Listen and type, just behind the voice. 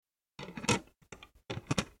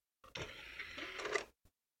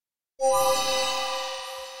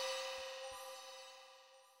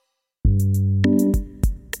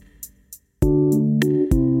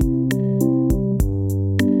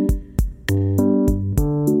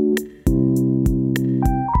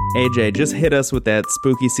AJ, just hit us with that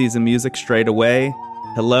spooky season music straight away.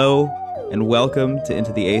 Hello and welcome to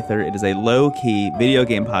Into the Aether. It is a low-key video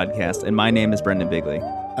game podcast, and my name is Brendan Bigley.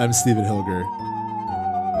 I'm Stephen Hilger.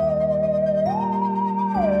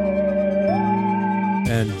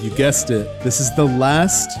 And you guessed it, this is the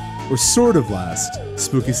last, or sort of last,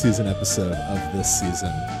 spooky season episode of this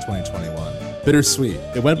season, 2021. Bittersweet.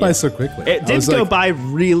 It went by so quickly. It did go by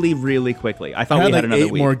really, really quickly. I thought we had another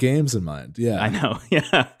 8 more games in mind. Yeah. I know.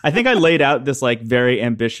 Yeah. I think I laid out this very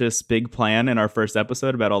ambitious big plan in our first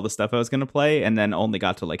episode about all the stuff I was going to play, and then only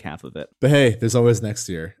got to half of it. But hey, there's always next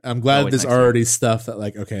year. I'm glad there's already stuff that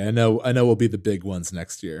okay, I know will be the big ones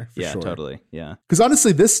next year. For yeah, sure. Totally. Yeah. Because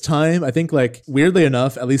honestly, this time, I think weirdly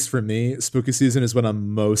enough, at least for me, spooky season is when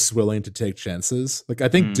I'm most willing to take chances. I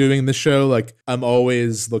think doing the show, I'm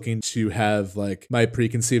always looking to have my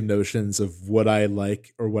preconceived notions of what I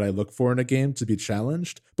like or what I look for in a game to be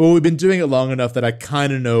challenged. But we've been doing it long enough that I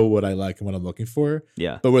kind of know what I like and what I'm looking for.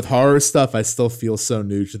 Yeah. But with horror stuff, I still feel so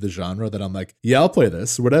new to the genre that I'm yeah, I'll play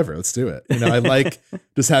this, whatever, let's do it. I like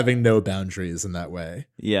just having no boundaries in that way.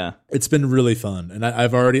 Yeah. It's been really fun. And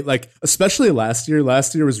I've already especially last year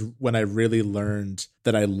was when I really learned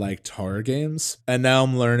that I liked horror games. And now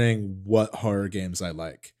I'm learning what horror games I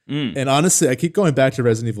like. And honestly, I keep going back to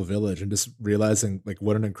Resident Evil Village and just realizing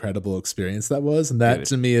what an incredible experience that was. And that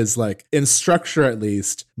to me is in structure, at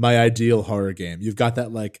least, my ideal horror game. You've got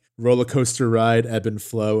that roller coaster ride, ebb and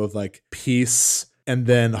flow of peace and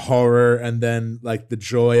then horror and then the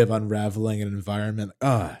joy of unraveling an environment.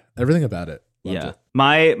 Everything about it. Loved it.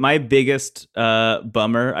 My biggest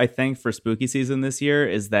bummer, I think, for spooky season this year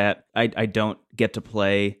is that I don't get to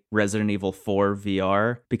play Resident Evil 4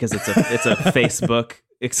 VR because it's a Facebook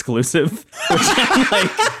exclusive. Which I'm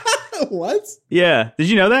what? Yeah. Did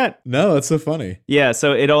you know that? No, that's so funny. Yeah,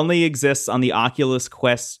 so it only exists on the Oculus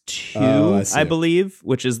Quest 2, I believe,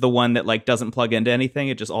 which is the one that doesn't plug into anything.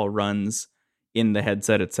 It just all runs in the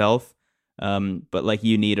headset itself. But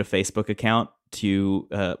you need a Facebook account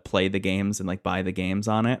to play the games and buy the games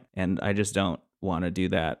on it. And I just don't want to do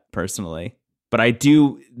that personally. But I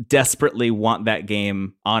do desperately want that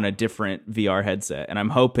game on a different VR headset. And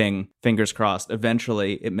I'm hoping, fingers crossed,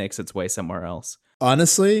 eventually it makes its way somewhere else.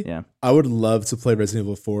 Honestly, yeah. I would love to play Resident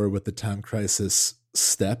Evil 4 with the Time Crisis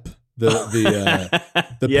step, the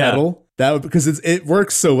pedal. That would, because it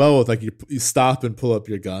works so well with you stop and pull up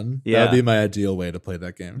your gun. Yeah. That would be my ideal way to play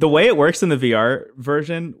that game. The way it works in the VR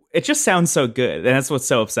version, it just sounds so good. And that's what's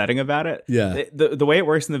so upsetting about it. Yeah. The way it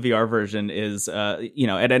works in the VR version is,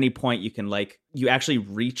 at any point you can you actually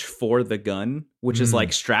reach for the gun, which is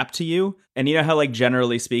strapped to you. And you know how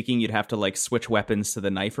generally speaking, you'd have to switch weapons to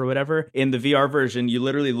the knife or whatever. In the VR version, you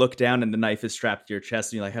literally look down and the knife is strapped to your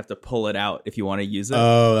chest and you have to pull it out if you want to use it.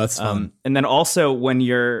 Oh, that's fun. And then also when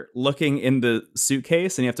you're looking in the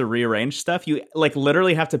suitcase and you have to rearrange stuff, you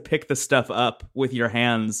literally have to pick the stuff up with your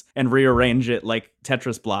hands and rearrange it like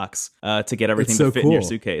Tetris blocks to get everything to fit in your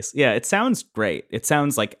suitcase. Yeah, it sounds great. It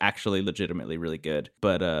sounds actually legitimately really good.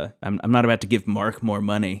 But I'm not about to give Mark more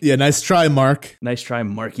money. Yeah, nice try, Mark. Nice try,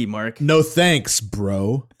 Marky Mark. No thanks,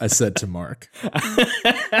 bro, I said to Mark.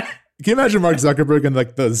 Can you imagine Mark Zuckerberg in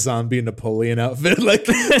the zombie Napoleon outfit?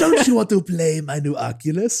 Don't you want to play my new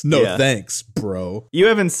Oculus? No, thanks, bro. You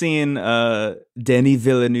haven't seen Denis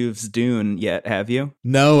Villeneuve's Dune yet, have you?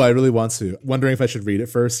 No, I really want to. Wondering if I should read it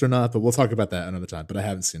first or not, but we'll talk about that another time. But I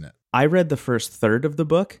haven't seen it. I read the first third of the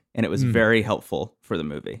book, and it was very helpful for the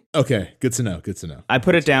movie. Okay, good to know. Good to know. I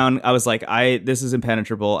put it down. I was this is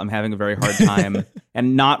impenetrable. I'm having a very hard time,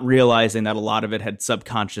 and not realizing that a lot of it had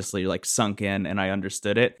subconsciously sunk in, and I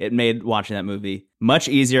understood it. It made watching that movie much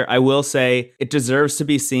easier. I will say it deserves to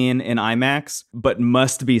be seen in IMAX, but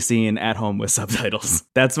must be seen at home with subtitles.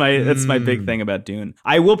 That's my big thing about Dune.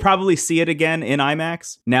 I will probably see it again in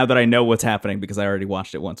IMAX now that I know what's happening because I already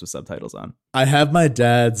watched it once with subtitles on. I have my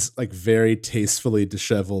dad's very tastefully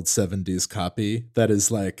disheveled 70s copy that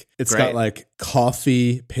is it's Great. got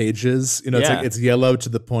coffee pages. It's yellow to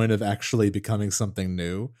the point of actually becoming something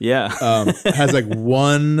new. Yeah. Has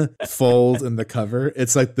one fold in the cover.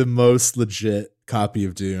 It's the most legit copy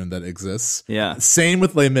of Dune that exists. Yeah. Same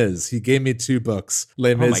with Les Mis. He gave me 2 books,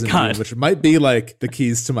 Les Mis and Dune, which might be the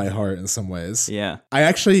keys to my heart in some ways. Yeah. I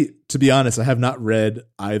actually to be honest, I have not read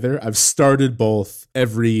either. I've started both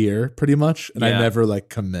every year pretty much, and I never like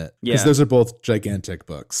commit because those are both gigantic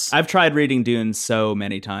books. I've tried reading Dune so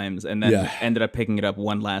many times and then ended up picking it up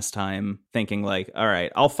one last time thinking like, all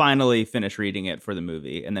right, I'll finally finish reading it for the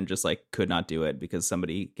movie, and then just like could not do it because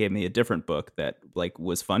somebody gave me a different book that like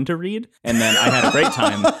was fun to read, and then I had a great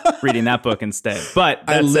time reading that book instead. But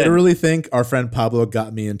I literally think our friend Pablo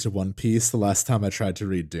got me into One Piece the last time I tried to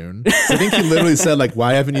read Dune. So I think he literally said like,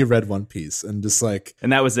 why haven't you read One Piece? And just like,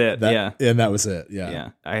 and that was it. And that was it.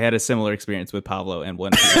 Yeah. I had a similar experience with Pablo and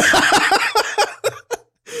One Piece.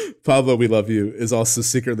 Pablo, we love you, is also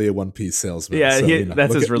secretly a One Piece salesman. Yeah, so,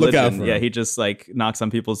 that's his religion. Yeah, he just like knocks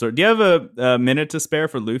on people's door. Do you have a minute to spare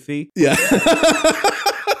for Luffy? Yeah.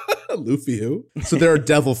 Luffy who? So there are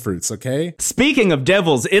devil fruits, okay? Speaking of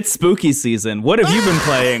devils, it's spooky season. What have you been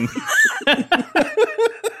playing?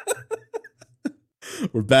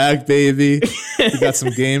 We're back, baby. We got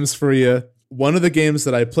some games for you. One of the games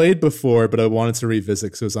that I played before, but I wanted to revisit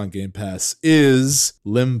because it was on Game Pass, is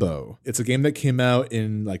Limbo. It's a game that came out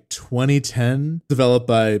in like 2010, developed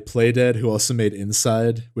by Playdead, who also made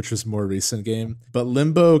Inside, which was a more recent game. But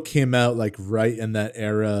Limbo came out like right in that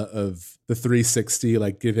era of the 360,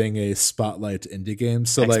 like giving a spotlight to indie games.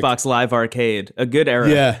 So Xbox Live Arcade, a good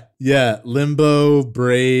era. Yeah. Limbo,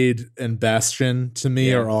 Braid, and Bastion to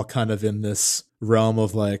me are all kind of in this realm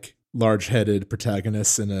of like large-headed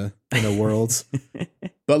protagonists in a world.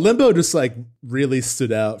 But Limbo just like really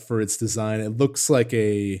stood out for its design. It looks like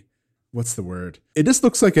what's the word? It just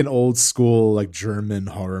looks like an old school like German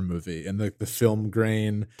horror movie, and like the film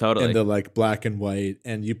grain and the like black and white,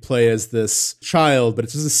 and you play as this child, but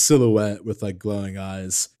it's just a silhouette with like glowing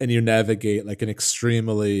eyes, and you navigate like an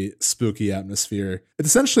extremely spooky atmosphere. It's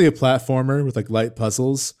essentially a platformer with like light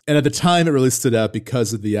puzzles, and at the time it really stood out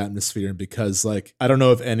because of the atmosphere and because like I don't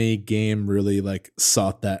know if any game really like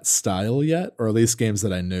sought that style yet, or at least games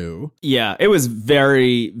that I knew. Yeah, it was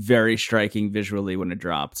very, very striking visually when it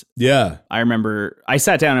dropped. Yeah. I remember I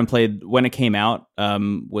sat down and played when it came out,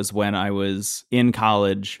 was when I was in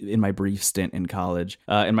college, in my brief stint in college.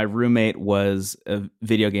 And my roommate was a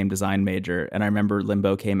video game design major. And I remember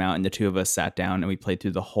Limbo came out and the two of us sat down and we played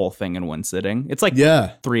through the whole thing in one sitting. It's like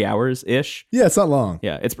 3 hours-ish. Yeah, it's not long.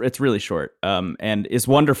 Yeah, it's really short. And it's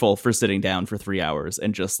wonderful for sitting down for 3 hours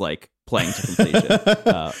and just like playing to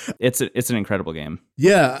completion. It's an incredible game.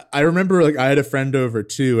 Yeah, I remember like I had a friend over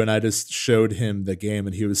too, and I just showed him the game,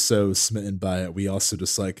 and he was so smitten by it. We also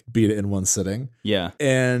just like beat it in one sitting. Yeah,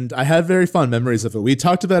 and I have very fond memories of it. We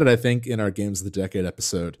talked about it, I think, in our Games of the Decade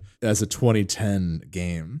episode as a 2010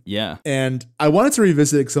 game. Yeah, and I wanted to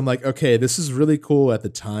revisit it because I'm like, okay, this is really cool at the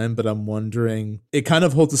time, but I'm wondering, it kind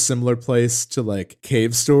of holds a similar place to like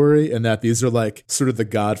Cave Story, and that these are like sort of the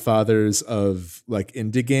godfathers of like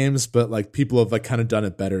indie games, but like people have like kind of done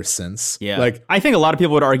it better since. Yeah, like I think a lot of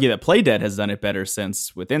people would argue that Playdead has done it better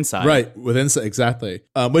since with Inside. Right, with Inside, exactly.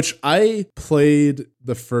 Which I played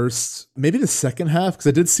the first, maybe the second half, because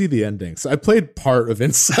I did see the ending. So I played part of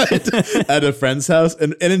Inside at a friend's house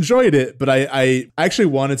and enjoyed it, but I actually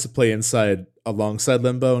wanted to play Inside alongside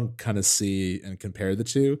Limbo and kind of see and compare the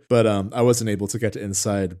two, but I wasn't able to get to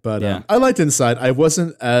Inside. But I liked Inside. I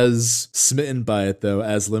wasn't as smitten by it though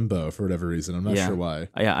as Limbo for whatever reason. I'm not sure why.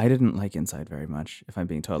 Yeah, I didn't like Inside very much, if I'm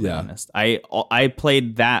being totally honest. I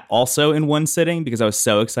played that also in one sitting because I was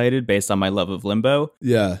so excited based on my love of Limbo.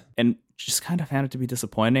 Yeah, and just kind of found it to be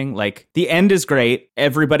disappointing. Like, the end is great.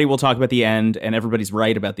 Everybody will talk about the end, and everybody's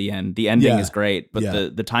right about the end. The ending is great, but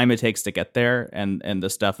the time it takes to get there and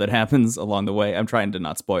the stuff that happens along the way, I'm trying to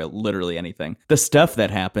not spoil literally anything. The stuff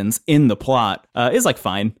that happens in the plot is like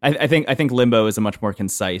fine. I think Limbo is a much more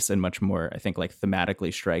concise and much more, I think, like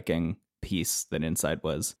thematically striking piece than Inside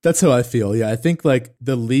was. That's how I feel. Yeah, I think like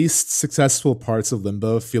the least successful parts of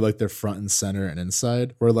Limbo feel like they're front and center and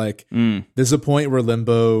Inside, where like there's a point where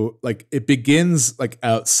Limbo, like it begins like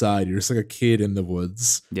outside, you're just like a kid in the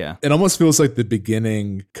woods. Yeah, it almost feels like the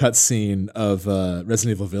beginning cutscene of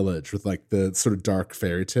Resident Evil Village with like the sort of dark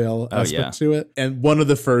fairy tale aspect to it. And one of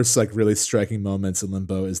the first like really striking moments in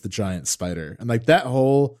Limbo is the giant spider, and like that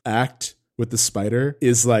whole act with the spider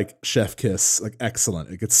is like chef kiss, like excellent.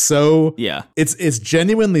 Like it's so it's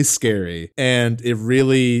genuinely scary, and it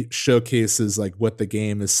really showcases like what the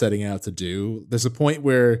game is setting out to do. There's a point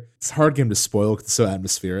where it's a hard game to spoil because it's so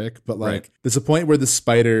atmospheric, but like there's a point where the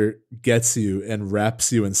spider gets you and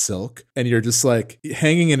wraps you in silk, and you're just like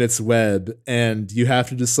hanging in its web, and you have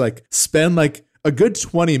to just like spend like a good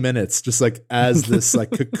 20 minutes just like as this like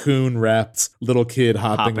cocoon wrapped little kid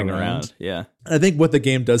hopping around. Yeah. And I think what the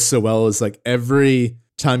game does so well is like every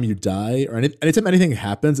time you die or anytime anything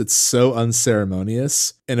happens, it's so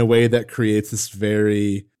unceremonious in a way that creates this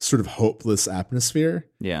very sort of hopeless atmosphere.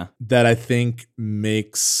 Yeah. That I think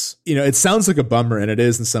makes, it sounds like a bummer, and it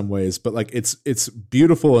is in some ways, but like it's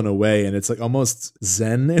beautiful in a way, and it's like almost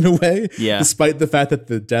zen in a way. Yeah. Despite the fact that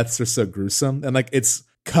the deaths are so gruesome, and like it's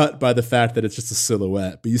cut by the fact that it's just a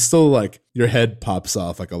silhouette, but you still like your head pops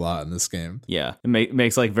off like a lot in this game. Yeah. It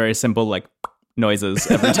makes like very simple like noises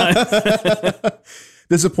every time.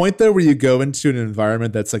 There's a point there where you go into an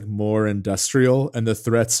environment that's like more industrial and the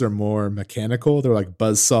threats are more mechanical. They're like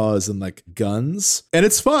buzzsaws and like guns. And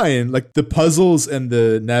it's fine. Like the puzzles and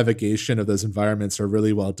the navigation of those environments are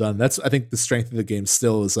really well done. That's, I think, the strength of the game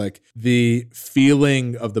still is like the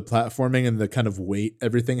feeling of the platforming and the kind of weight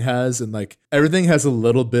everything has. And like everything has a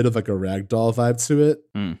little bit of like a ragdoll vibe to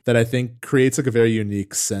it that I think creates like a very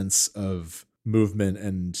unique sense of movement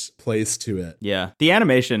and place to it. Yeah. The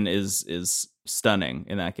animation is stunning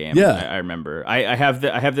in that game. Yeah. I remember. I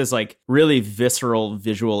have this like really visceral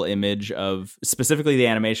visual image of specifically the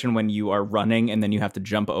animation when you are running and then you have to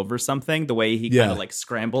jump over something. The way he kind of like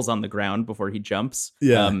scrambles on the ground before he jumps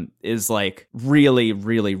is like really,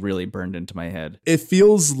 really, really burned into my head. It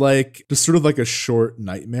feels like just sort of like a short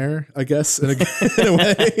nightmare, I guess, in a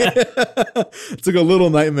way. It's like a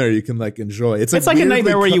little nightmare you can like enjoy. It's like a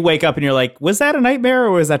nightmare where you wake up and you're like, was that a nightmare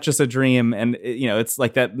or was that just a dream? And it's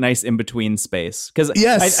like that nice in between space. Because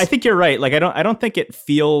yes. I think you're right. Like I don't think it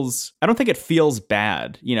feels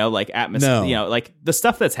bad. Like atmosphere. No. Like the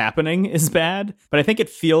stuff that's happening is bad, but I think it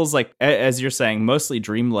feels like, as you're saying, mostly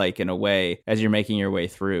dreamlike in a way as you're making your way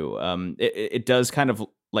through. It does kind of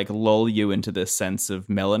like lull you into this sense of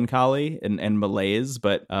melancholy and malaise,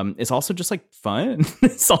 but it's also just like fun.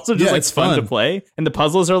 It's also just like fun to play, and the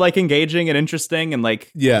puzzles are like engaging and interesting and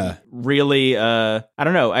like really I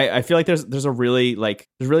don't know. I feel like there's a really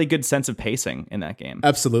good sense of pacing in that game.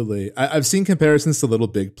 Absolutely. I've seen comparisons to Little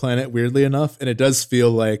Big Planet, weirdly enough, and it does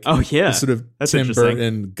feel like sort of that's Tim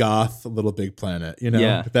Burton goth Little Big Planet.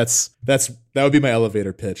 That would be my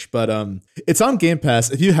elevator pitch. But it's on Game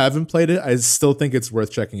Pass. If you haven't played it, I still think it's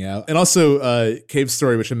worth checking out. And also Cave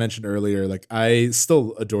Story, which I mentioned earlier, like I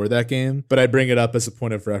still adore that game, but I bring it up as a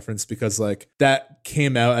point of reference because like that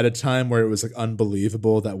came out at a time where it was like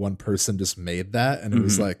unbelievable that one person just made that, and it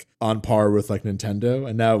was like on par with like Nintendo.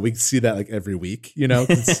 And now we see that like every week,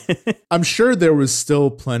 I'm sure there was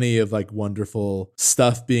still plenty of like wonderful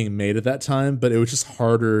stuff being made at that time, but it was just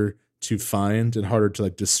harder to find and harder to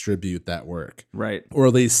like distribute that work. Right. Or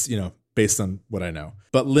at least, based on what I know.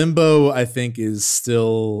 But Limbo, I think, is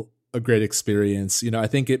still a great experience. I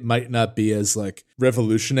think it might not be as like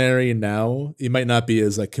revolutionary now. You might not be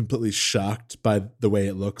as like completely shocked by the way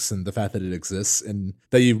it looks and the fact that it exists, and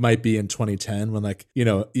that you might be in 2010 when like,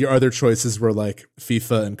 your other choices were like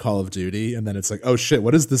FIFA and Call of Duty. And then it's like, oh shit,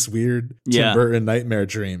 what is this weird Tim Burton nightmare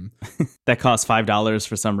dream? That costs $5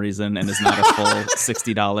 for some reason and is not a full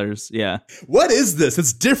 $60. Yeah. What is this?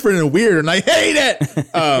 It's different and weird and I hate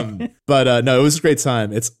it. But no, it was a great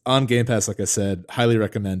time. It's on Game Pass, like I said. Highly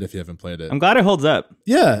recommend if you haven't played it. I'm glad it holds up.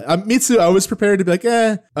 Yeah, me too. I was prepared to be like,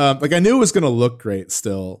 like I knew it was going to look great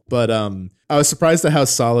still, but I was surprised at how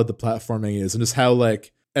solid the platforming is and just how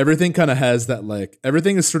like everything kind of has that like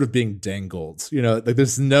everything is sort of being dangled, like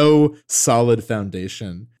there's no solid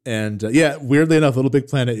foundation. And weirdly enough, Little Big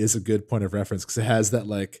Planet is a good point of reference because it has that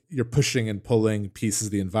like you're pushing and pulling pieces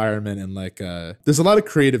of the environment, and like there's a lot of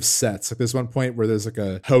creative sets. Like there's one point where there's like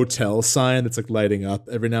a hotel sign that's like lighting up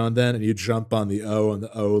every now and then, and you jump on the O, and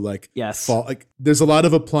the O like fall. Like there's a lot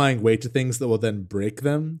of applying weight to things that will then break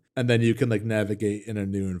them, and then you can like navigate in a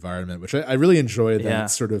new environment, which I really enjoy that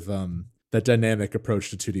sort of that dynamic approach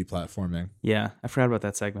to 2D platforming. Yeah, I forgot about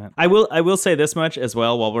that segment. I will say this much as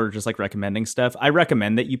well while we're just like recommending stuff. I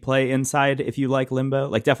recommend that you play Inside if you like Limbo.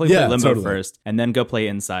 Like definitely play Limbo first and then go play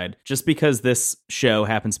Inside. Just because this show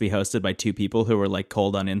happens to be hosted by two people who are like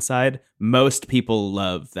cold on Inside, most people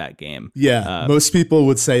love that game. Yeah, most people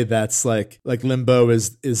would say that's like Limbo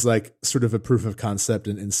is like sort of a proof of concept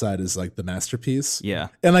and Inside is like the masterpiece. Yeah.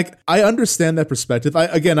 And like I understand that perspective.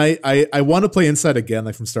 I want to play Inside again,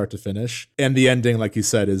 like from start to finish. And the ending, like you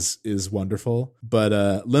said, is wonderful.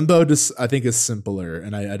 But Limbo just, I think, is simpler.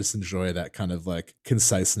 And I just enjoy that kind of like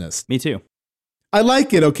conciseness. Me too. I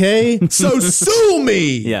like it, okay? So sue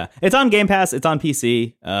me! Yeah. It's on Game Pass. It's on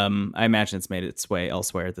PC. I imagine it's made its way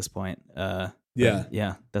elsewhere at this point.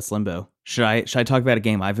 Yeah, that's Limbo. Should I talk about a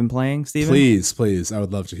game I've been playing, Steven? Please. I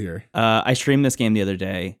would love to hear. I streamed this game the other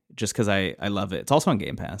day just because I love it. It's also on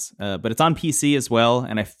Game Pass, but it's on PC as well.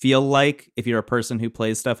 And I feel like if you're a person who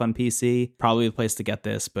plays stuff on PC, probably the place to get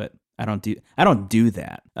this. But I don't do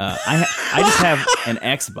that. I just have an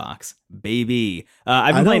Xbox, baby.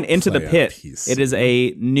 I've been playing Into the Pit. It is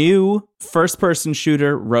a new first-person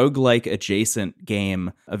shooter, roguelike adjacent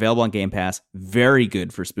game available on Game Pass. Very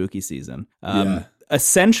good for spooky season.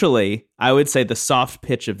 Essentially, I would say the soft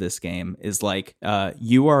pitch of this game is like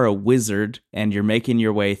you are a wizard and you're making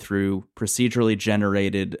your way through procedurally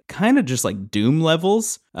generated kind of just like Doom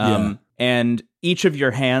levels. And each of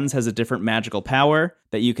your hands has a different magical power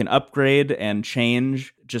that you can upgrade and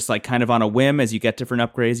change just like kind of on a whim as you get different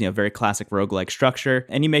upgrades, very classic roguelike structure.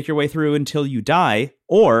 And you make your way through until you die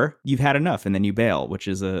or you've had enough and then you bail, which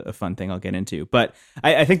is a fun thing I'll get into. But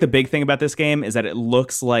I think the big thing about this game is that it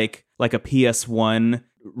looks like a PS1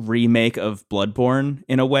 remake of Bloodborne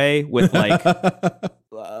in a way with like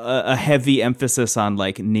a heavy emphasis on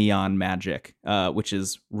like neon magic, which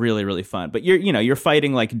is really, really fun. But you're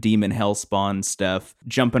fighting like demon hellspawn stuff,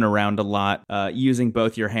 jumping around a lot, using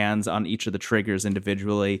both your hands on each of the triggers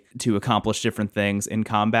individually to accomplish different things in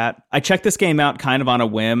combat. I checked this game out kind of on a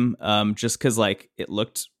whim, just because like it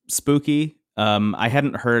looked spooky. I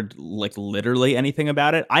hadn't heard like literally anything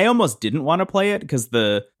about it. I almost didn't want to play it because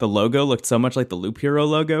the logo looked so much like the Loop Hero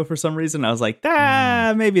logo for some reason. I was like,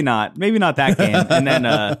 maybe not that game. And then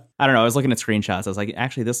I don't know. I was looking at screenshots. I was like,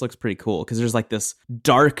 actually, this looks pretty cool because there's like this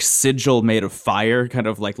dark sigil made of fire, kind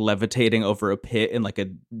of like levitating over a pit in like a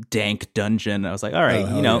dank dungeon. I was like, all right,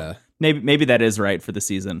 yeah. Maybe that is right for the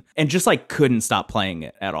season, and just like couldn't stop playing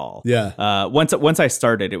it at all. Yeah. Once I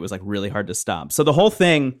started, it was like really hard to stop. So the whole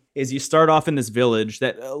thing is you start off in this village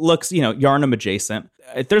that looks, Yharnam adjacent.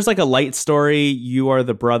 There's like a light story. You are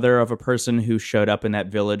the brother of a person who showed up in that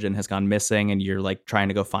village and has gone missing, and you're like trying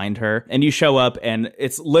to go find her. And you show up, and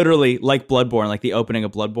it's literally like Bloodborne, like the opening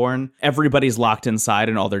of Bloodborne. Everybody's locked inside,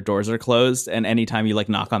 and all their doors are closed. And anytime you like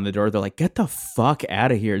knock on the door, they're like, "Get the fuck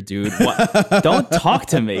out of here, dude! What? Don't talk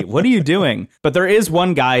to me. What are you doing?" But there is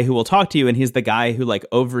one guy who will talk to you, and he's the guy who like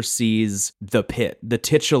oversees the pit, the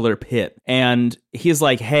titular pit. And he's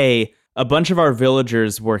like, "Hey, a bunch of our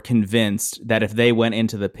villagers were convinced that if they went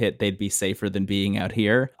into the pit, they'd be safer than being out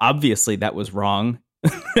here. Obviously, that was wrong.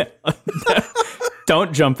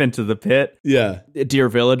 Don't jump into the pit, dear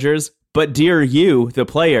villagers. But dear you, the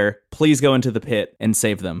player, please go into the pit and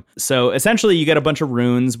save them." So essentially you get a bunch of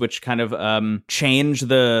runes which kind of change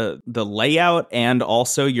the layout and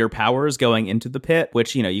also your powers going into the pit,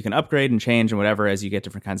 which, you can upgrade and change and whatever as you get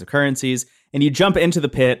different kinds of currencies. And you jump into the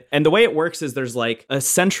pit, and the way it works is there's like a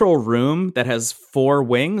central room that has 4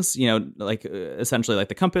 wings, like essentially like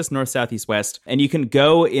the compass, north, south, east, west. And you can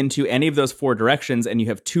go into any of those 4 directions, and you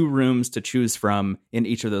have 2 rooms to choose from in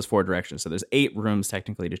each of those 4 directions. So there's 8 rooms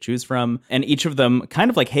technically to choose from. And each of them, kind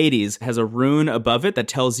of like Hades, has a rune above it that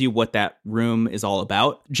tells you what that room is all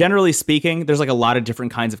about. Generally speaking, there's like a lot of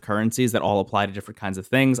different kinds of currencies that all apply to different kinds of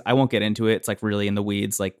things. I won't get into it. It's like really in the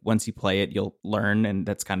weeds. Like once you play it, you'll learn, and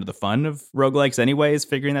that's kind of the fun of roguelikes anyways,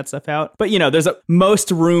 figuring that stuff out. But most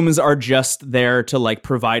rooms are just there to like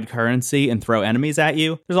provide currency and throw enemies at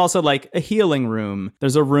you. There's also like a healing room.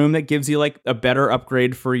 There's a room that gives you like a better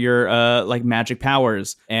upgrade for your like magic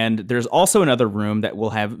powers. And there's also another room that will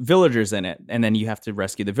have villagers in it. And then you have to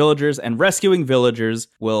rescue the villagers, and rescuing villagers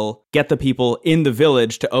will get the people in the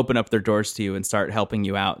village to open up their doors to you and start helping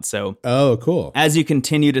you out. So cool. As you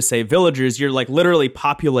continue to save villagers, you're like literally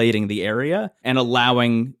populating the area and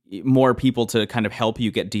allowing more people to kind of help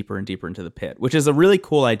you get deeper and deeper into the pit, which is a really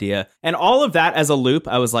cool idea. And all of that as a loop,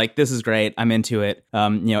 I was like, this is great. I'm into it.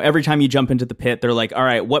 Every time you jump into the pit, they're like, all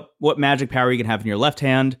right, what magic power you can have in your left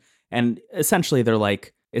hand? And essentially they're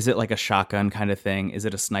like, is it like a shotgun kind of thing? Is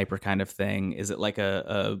it a sniper kind of thing? Is it like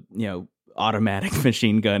a automatic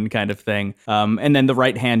machine gun kind of thing? And then the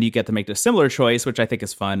right hand, you get to make a similar choice, which I think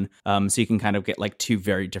is fun. So you can kind of get like 2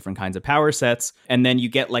 very different kinds of power sets. And then you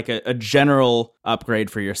get like a general upgrade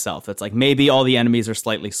for yourself. It's like maybe all the enemies are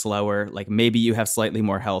slightly slower. Like maybe you have slightly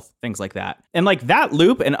more health, things like that. And like that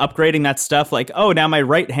loop and upgrading that stuff, like, oh, now my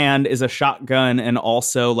right hand is a shotgun and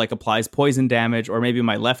also like applies poison damage. Or maybe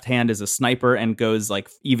my left hand is a sniper and goes like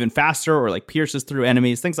even faster or like pierces through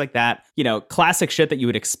enemies, things like that. Classic shit that you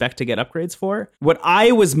would expect to get upgrades for. What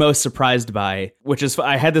I was most surprised by, which is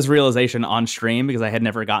I had this realization on stream because I had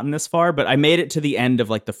never gotten this far, but I made it to the end of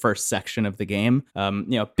like the first section of the game.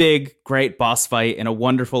 Big, great boss fight in a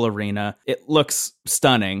wonderful arena. It looks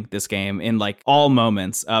stunning, this game, in like all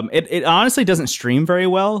moments. It honestly doesn't stream very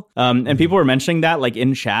well. And people were mentioning that like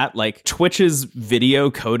in chat, like Twitch's video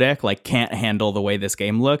codec like can't handle the way this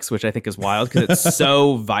game looks, which I think is wild because it's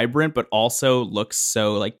so vibrant, but also looks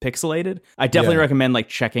so like pixelated. I definitely recommend like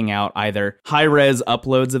checking out either high res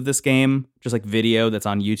uploads of this game just like video that's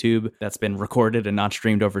on YouTube that's been recorded and not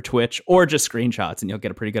streamed over Twitch, or just screenshots, and you'll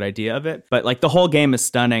get a pretty good idea of it. But like the whole game is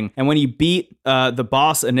stunning. And when you beat the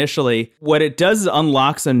boss initially, what it does is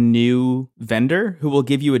unlocks a new vendor who will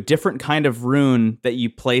give you a different kind of rune that you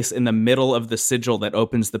place in the middle of the sigil that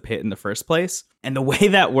opens the pit in the first place. And the way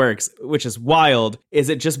that works, which is wild, is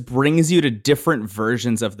it just brings you to different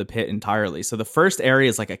versions of the pit entirely. So the first area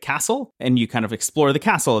is like a castle, and you kind of explore the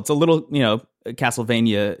castle. It's a little,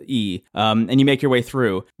 Castlevania-y, and you make your way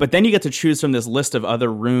through. But then you get to choose from this list of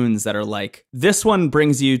other runes that are like, this one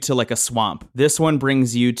brings you to like a swamp. This one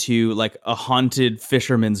brings you to like a haunted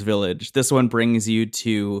fisherman's village. This one brings you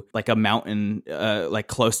to like a mountain, like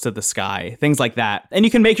close to the sky, things like that. And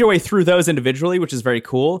you can make your way through those individually, which is very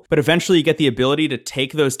cool. But eventually you get the ability to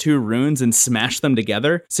take those two runes and smash them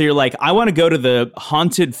together. So you're like, I want to go to the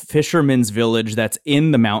haunted fisherman's village that's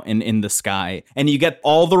in the mountain in the sky. And you get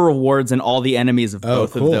all the rewards and all the enemies of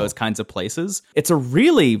both of those kinds of places. It's a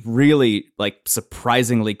really, really like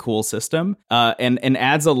surprisingly cool system, and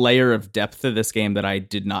adds a layer of depth to this game that I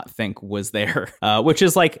did not think was there, which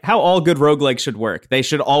is like how all good roguelikes should work. They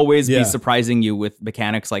should always be surprising you with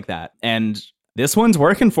mechanics like that. And this one's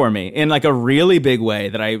working for me in like a really big way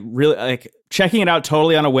that I really like. Checking it out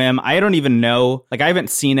totally on a whim. I don't even know, like I haven't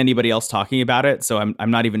seen anybody else talking about it, so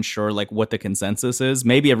I'm not even sure like what the consensus is.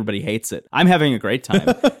 Maybe everybody hates it. I'm having a great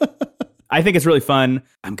time. I think it's really fun.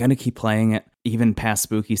 I'm going to keep playing it even past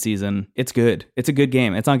spooky season. It's good. It's a good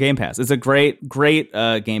game. It's on Game Pass. It's a great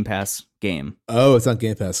Game Pass game. Oh, it's on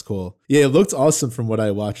Game Pass. Cool. Yeah, it looked awesome from what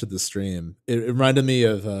I watched at the stream. It reminded me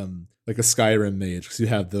of like a Skyrim mage, because you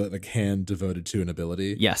have the like hand devoted to an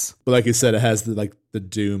ability. Yes. But like you said, it has the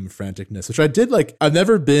Doom franticness, which I did like. I've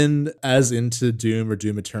never been as into Doom or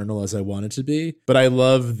Doom Eternal as I wanted to be, but I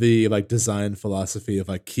love the like design philosophy of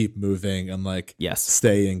like keep moving and like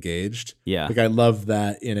stay engaged. Yeah. Like I love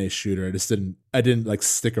that in a shooter. I didn't like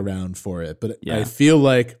stick around for it, but I feel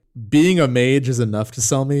like being a mage is enough to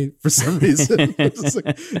sell me for some reason. It's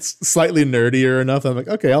like slightly nerdier enough. I'm like,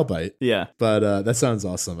 okay, I'll bite. Yeah. But that sounds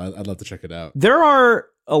awesome. I'd love to check it out. There are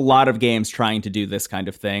a lot of games trying to do this kind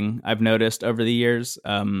of thing, I've noticed over the years.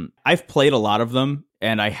 I've played a lot of them,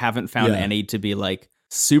 and I haven't found any to be like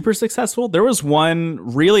super successful. There was one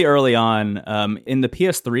really early on in the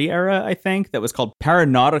PS3 era, I think, that was called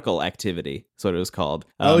Paranautical Activity. That's what it was called.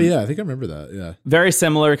 I think I remember that. Yeah. Very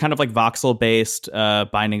similar, kind of like voxel based,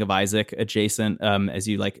 Binding of Isaac adjacent, as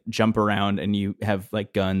you like jump around and you have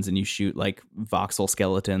like guns and you shoot like voxel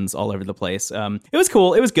skeletons all over the place. It was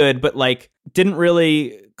cool. It was good, but like didn't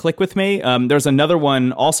really click with me. There's another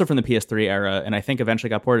one also from the PS3 era, and I think eventually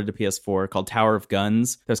got ported to PS4, called Tower of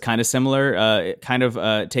Guns. That was kind of similar, kind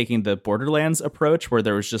of taking the Borderlands approach, where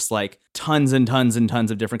there was just like tons and tons and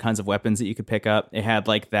tons of different kinds of weapons that you could pick up. It had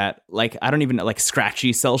like that, like, I don't even know, like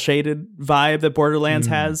scratchy cell shaded vibe that Borderlands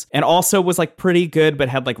has, and also was like pretty good, but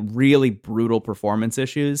had like really brutal performance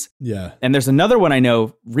issues. Yeah. And there's another one I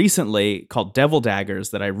know recently called Devil Daggers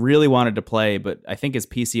that I really wanted to play, but I think is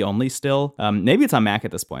PC only still. Maybe it's on Mac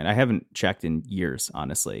at this point. I haven't checked in years,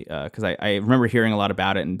 honestly, because I remember hearing a lot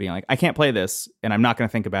about it and being like, I can't play this, and I'm not going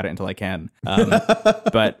to think about it until I can.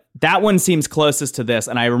 But that one seems closest to this,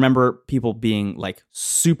 and I remember people being like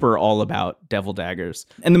super all about Devil Daggers.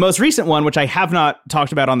 And the most recent one, which I have not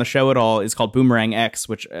talked about on the show at all, is called Boomerang X,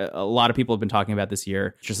 which a lot of people have been talking about this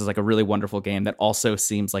year. It's just like a really wonderful game that also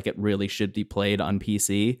seems like it really should be played on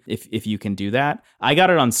PC if you can do that. I got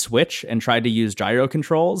it on Switch and tried to use gyro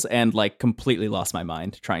controls and like completely lost my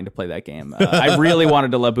mind trying to play that game. I really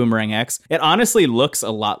wanted to love Boomerang X. It honestly looks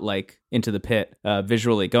a lot like Into the Pit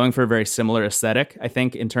visually, going for a very similar aesthetic, I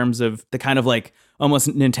think, in terms of the kind of like almost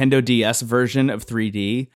Nintendo DS version of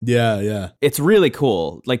 3D. Yeah. It's really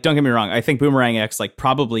cool. Like, don't get me wrong. I think Boomerang X like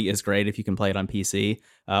probably is great if you can play it on PC.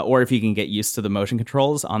 Or if you can get used to the motion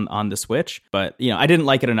controls on the Switch. But, you know, I didn't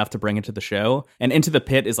like it enough to bring it to the show. And Into the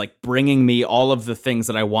Pit is like bringing me all of the things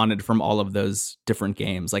that I wanted from all of those different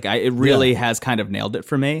games. Like it really has kind of nailed it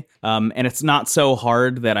for me. And it's not so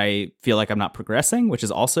hard that I feel like I'm not progressing, which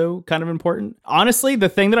is also kind of important. Honestly, the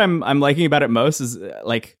thing that I'm liking about it most is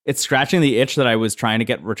like it's scratching the itch that I was trying to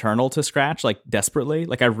get Returnal to scratch, like desperately.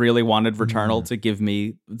 Like I really wanted Returnal to give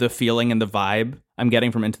me the feeling and the vibe I'm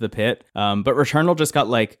getting from Into the Pit. But Returnal just got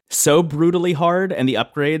like so brutally hard, and the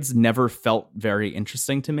upgrades never felt very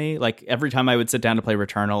interesting to me. Like every time I would sit down to play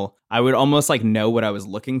Returnal, I would almost like know what I was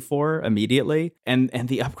looking for immediately. And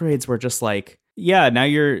the upgrades were just like, yeah, now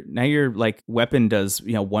your like weapon does,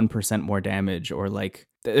 1% more damage, or like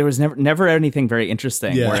there was never anything very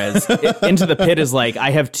interesting. Yeah. Whereas Into the Pit is like,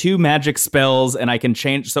 I have 2 magic spells and I can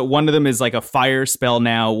change. So one of them is like a fire spell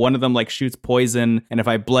now. One of them like shoots poison. And if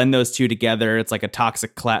I blend those 2 together, it's like a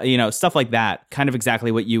toxic class, stuff like that. Kind of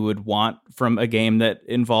exactly what you would want from a game that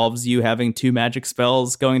involves you having 2 magic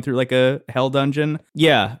spells going through like a hell dungeon.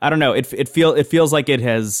 Yeah, I don't know. It feels like it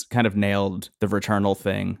has kind of nailed the Returnal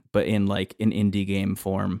thing, but in like an indie game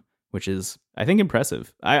form, which is, I think,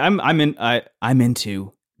 impressive. I'm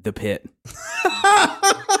into the pit.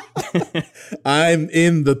 I'm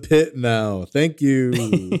in the pit now. Thank you.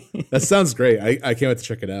 That sounds great. I can't wait to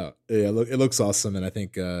check it out. Yeah, it looks awesome, and I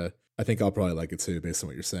think I'll probably like it too, based on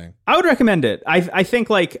what you're saying. I would recommend it. I think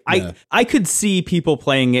like I could see people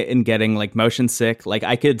playing it and getting like motion sick. Like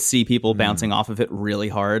I could see people bouncing off of it really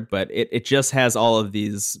hard, but it just has all of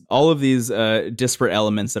these disparate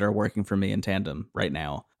elements that are working for me in tandem right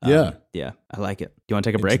now. Yeah, I like it. Do you want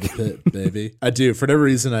to take a break? Into the pit, baby. I do. For whatever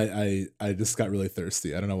reason, I just got really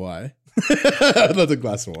thirsty. I don't know why. I'd love a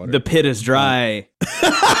glass of water. The pit is dry.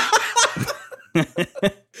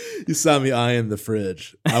 You saw me eyeing the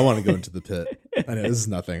fridge. I want to go into the pit. I know, this is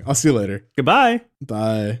nothing. I'll see you later. Goodbye.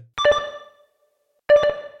 Bye.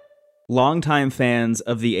 Longtime fans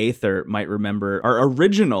of the Aether might remember our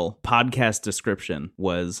original podcast description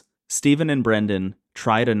was Stephen and Brendan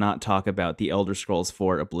try to not talk about the Elder Scrolls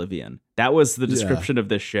IV Oblivion. That was the description of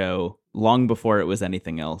this show long before it was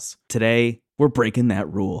anything else. Today, we're breaking that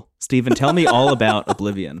rule. Stephen, tell me all about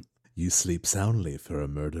Oblivion. You sleep soundly for a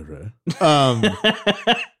murderer.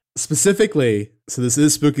 Specifically, so this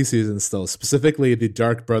is spooky season still, specifically the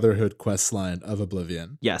Dark Brotherhood questline of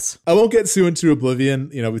Oblivion. Yes. I won't get too into Oblivion.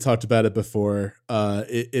 We talked about it before.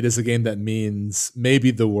 It is a game that means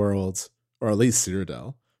maybe the world, or at least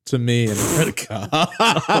Cyrodiil, to me. And thank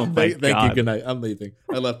you. Good night. I'm leaving.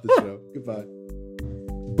 I left the show. Goodbye.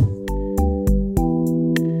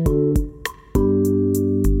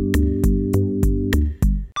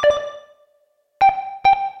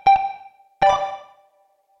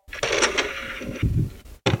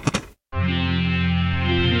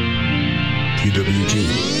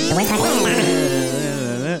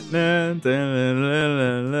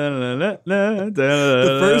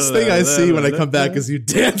 The first thing I see when I come back is you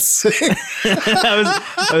dancing.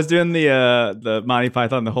 I was doing the Monty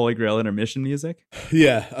Python the Holy Grail intermission music.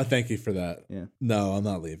 Yeah, thank you for that. Yeah. No, I'm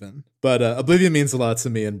not leaving. But Oblivion means a lot to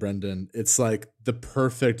me and Brendan. It's like the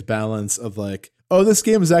perfect balance of like, oh, this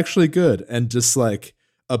game is actually good, and just like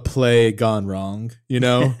a play gone wrong,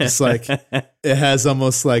 It's like it has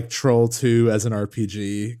almost like Troll 2 as an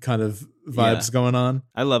RPG kind of vibes going on.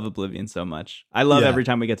 I love Oblivion so much. I love every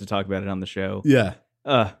time we get to talk about it on the show. Yeah.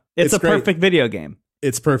 It's a great. Perfect video game.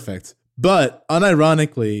 It's perfect. But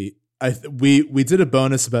unironically, we did a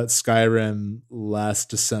bonus about Skyrim last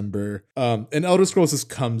December. And Elder Scrolls just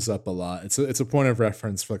comes up a lot. It's a point of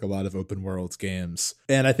reference for like a lot of open world games.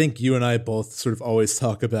 And I think you and I both sort of always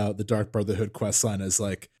talk about the Dark Brotherhood questline as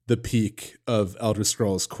like the peak of Elder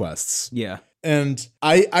Scrolls quests. Yeah. And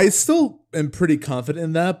I still am pretty confident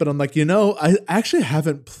in that, but I'm like, I actually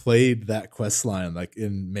haven't played that quest line like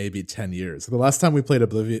in maybe 10 years. The last time we played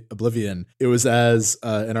Oblivion, it was as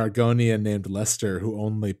an Argonian named Lester who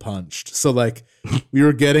only punched. So like we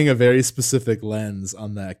were getting a very specific lens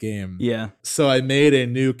on that game. Yeah. So I made a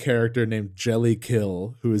new character named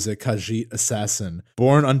Jellykill, who is a Khajiit assassin,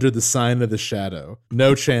 born under the sign of the shadow.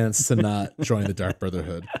 No chance to not join the Dark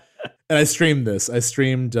Brotherhood. And I streamed this.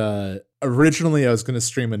 Originally, I was going to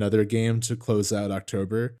stream another game to close out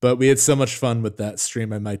October, but we had so much fun with that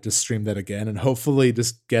stream, I might just stream that again and hopefully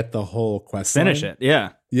just get the whole quest line. Finish it,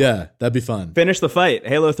 yeah. Yeah, that'd be fun. Finish the fight,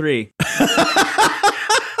 Halo 3.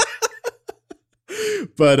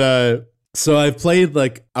 But, so I've played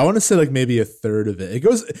like, I want to say like maybe a third of it. It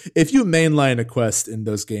goes, if you mainline a quest in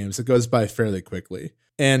those games, it goes by fairly quickly.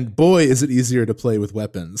 And boy, is it easier to play with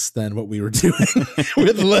weapons than what we were doing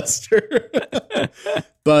with Lester.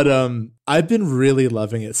 But I've been really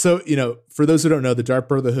loving it. So, for those who don't know, the Dark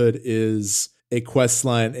Brotherhood is a quest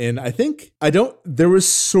line. And there was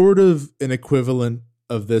sort of an equivalent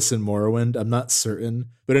of this in Morrowind. I'm not certain.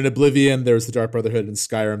 But in Oblivion, there's the Dark Brotherhood. In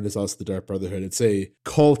Skyrim, there's also the Dark Brotherhood. It's a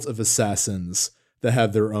cult of assassins that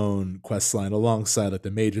have their own quest line alongside like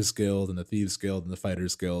the Mages Guild and the Thieves Guild and the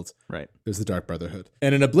Fighters Guild. Right. There's the Dark Brotherhood.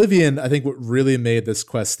 And in Oblivion, I think what really made this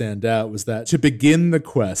quest stand out was that to begin the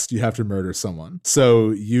quest, you have to murder someone.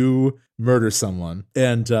 So you murder someone,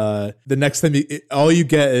 and the next time all you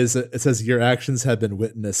get is it says your actions have been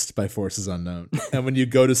witnessed by forces unknown. And when you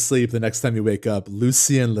go to sleep, the next time you wake up,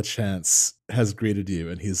 Lucien Lachance has greeted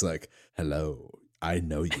you, and he's like, "Hello, I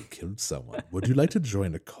know you killed someone. Would you like to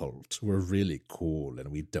join a cult? We're really cool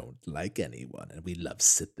and we don't like anyone and we love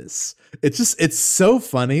Sithis. It's so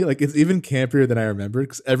funny. Like, it's even campier than I remembered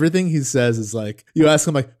because everything he says is like, you ask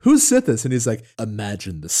him like, who's Sithis? And he's like,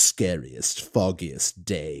 imagine the scariest, foggiest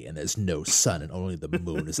day and there's no sun and only the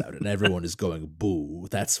moon is out and everyone is going boo.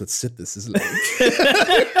 That's what Sithis is like.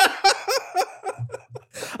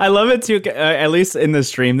 I love it too. At least in the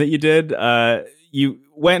stream that you did, you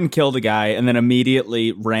went and killed a guy and then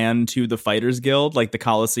immediately ran to the Fighters Guild, like the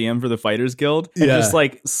Coliseum for the Fighters Guild, and just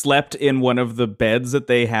like slept in one of the beds that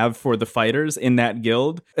they have for the fighters in that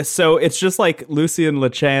guild. So it's just like Lucien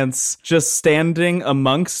Lachance just standing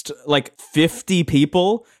amongst like 50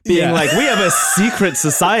 people being like, we have a secret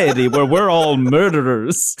society where we're all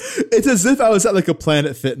murderers. It's as if I was at like a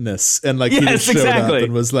Planet Fitness and like he just showed up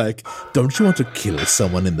and was like, don't you want to kill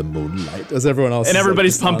someone in the moonlight? As everyone else, and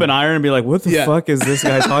everybody's like, pumping iron and be like, what the fuck is this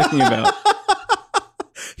guy talking about?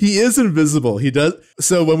 He is invisible. He does.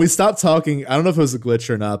 So when we stopped talking, I don't know if it was a glitch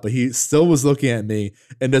or not, but he still was looking at me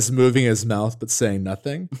and just moving his mouth but saying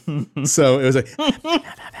nothing. So it was like,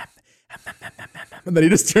 and then he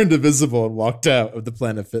just turned invisible and walked out of the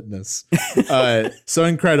Planet Fitness. So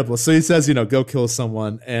incredible. So he says, go kill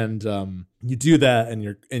someone, and you do that,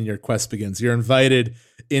 and your quest begins. You're invited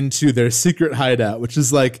into their secret hideout, which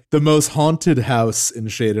is like the most haunted house in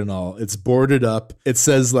Shadowhall. It's boarded up. It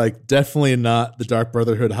says like definitely not the Dark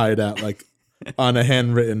Brotherhood hideout, like on a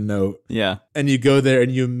handwritten note. Yeah. And you go there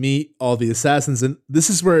and you meet all the assassins, and this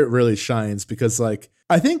is where it really shines because like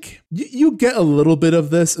I think you get a little bit of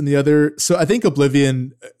this in the other. So I think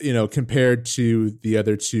Oblivion, compared to the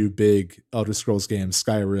other two big Elder Scrolls games,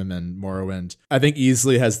 Skyrim and Morrowind, I think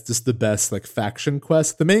easily has just the best like faction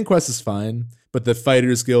quest. The main quest is fine, but the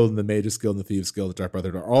Fighters Guild and the Mages Guild and the Thieves Guild, the Dark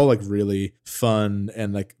Brotherhood, are all like really fun,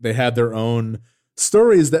 and like they have their own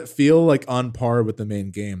stories that feel like on par with the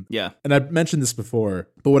main game. Yeah. And I've mentioned this before,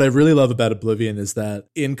 but what I really love about Oblivion is that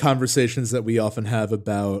in conversations that we often have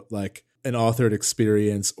about like an authored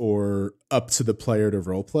experience or up to the player to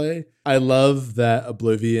roleplay, I love that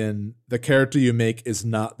Oblivion, the character you make is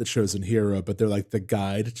not the chosen hero, but they're like the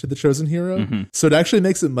guide to the chosen hero. Mm-hmm. So it actually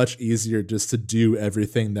makes it much easier just to do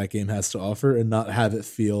everything that game has to offer and not have it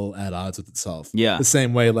feel at odds with itself. Yeah. The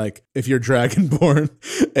same way, like if you're Dragonborn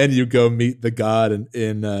and you go meet the god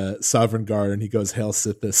in Sovngarde and he goes, "Hail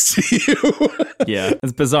Sithis" to you. Yeah,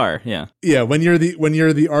 it's bizarre. Yeah. Yeah, when you're the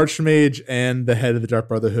Archmage and the head of the Dark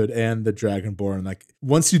Brotherhood and the Dragonborn, like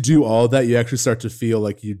once you do all that, you actually start to feel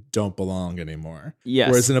like you don't belong anymore. Yes.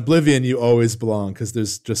 Whereas in Oblivion, you always belong because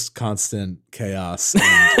there's just constant chaos.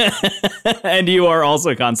 And you are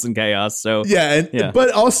also constant chaos. So yeah.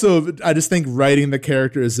 But also, I just think writing the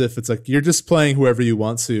character as if it's like you're just playing whoever you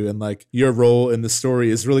want to, and like your role in the story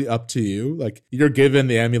is really up to you. Like you're given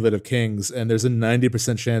the Amulet of Kings, and there's a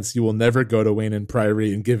 90% chance you will never go to Wayne and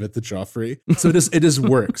Priory and give it to Joffrey. So it just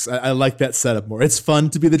works. I like that setup more. It's fun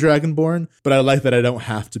to be the Dragonborn, but I like that I don't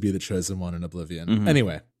have to be the chosen one in Oblivion. Mm-hmm.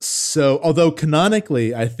 Anyway, so although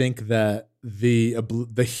canonically, I think that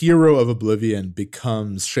the hero of Oblivion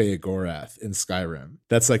becomes Sheogorath in Skyrim.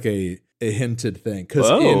 That's like a hinted thing because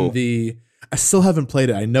I still haven't played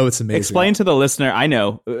it. I know it's amazing. Explain to the listener. I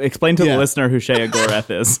know. Explain to the listener who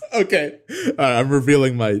Sheogorath is. Okay. I'm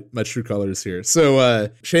revealing my true colors here. So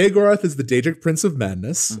Sheogorath is the Daedric Prince of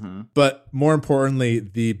Madness, but more importantly,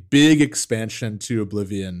 the big expansion to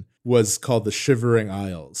Oblivion was called the Shivering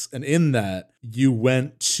Isles. And in that, you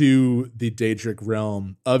went to the Daedric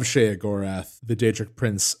realm of Sheogorath, the Daedric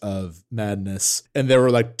Prince of Madness. And there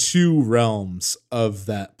were like two realms of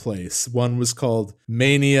that place. One was called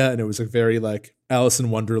Mania, and it was a very like Alice in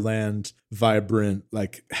Wonderland, vibrant,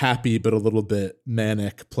 like happy, but a little bit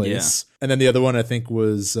manic place. Yeah. And then the other one I think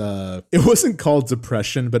was, it wasn't called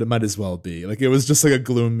Depression, but it might as well be. Like it was just like a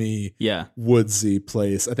gloomy, woodsy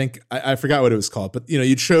place. I think, I forgot what it was called, but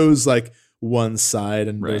you chose like one side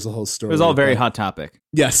and there's a whole story. It was all very Hot Topic.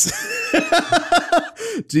 Yes.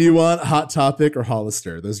 Do you want Hot Topic or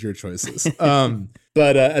Hollister? Those are your choices.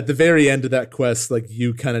 But at the very end of that quest, like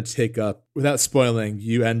you kind of take up, without spoiling,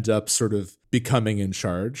 you end up sort of becoming in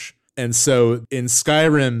charge. And so in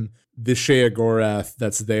Skyrim, the Sheogorath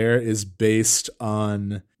that's there is based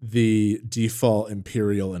on the default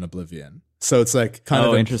Imperial in Oblivion. So it's like kind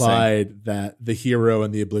of implied that the hero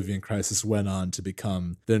in the Oblivion Crisis went on to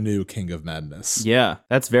become the new King of Madness. Yeah,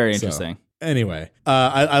 that's very interesting. Anyway,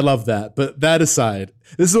 I love that. But that aside,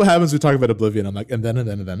 this is what happens when we talk about Oblivion. I'm like, and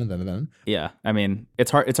then. Yeah, I mean,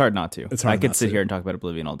 it's hard not to. I could sit here and talk about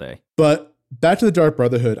Oblivion all day. But back to the Dark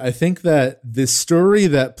Brotherhood, I think that the story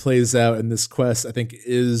that plays out in this quest, I think,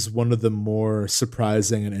 is one of the more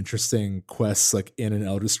surprising and interesting quests like in an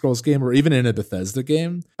Elder Scrolls game or even in a Bethesda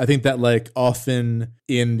game. I think that like often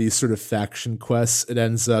in these sort of faction quests, it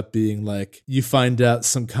ends up being like you find out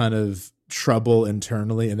some kind of trouble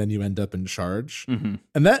internally and then you end up in charge. Mm-hmm.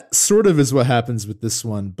 And that sort of is what happens with this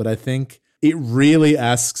one, but I think it really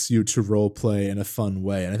asks you to role play in a fun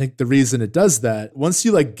way. And I think the reason it does that, once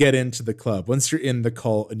you like get into the club, once you're in the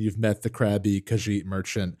cult and you've met the crabby Khajiit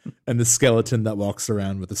merchant and the skeleton that walks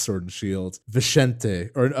around with a sword and shield, Vicente,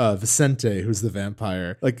 who's the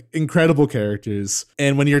vampire, like incredible characters.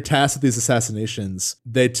 And when you're tasked with these assassinations,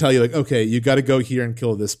 they tell you like, okay, you got to go here and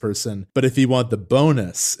kill this person. But if you want the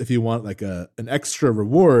bonus, if you want like an extra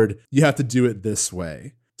reward, you have to do it this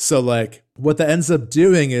way. So like what that ends up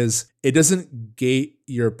doing is it doesn't gate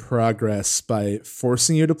your progress by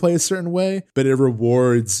forcing you to play a certain way, but it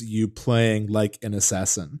rewards you playing like an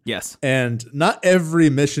assassin. Yes. And not every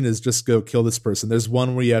mission is just go kill this person. There's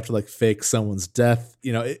one where you have to like fake someone's death.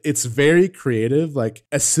 You know, it's very creative. Like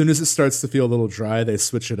as soon as it starts to feel a little dry, they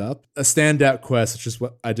switch it up. A standout quest, which is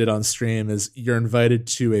what I did on stream, is you're invited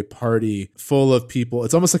to a party full of people.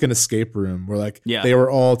 It's almost like an escape room where like they were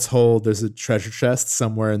all told there's a treasure chest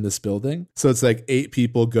somewhere in this building. So it's like 8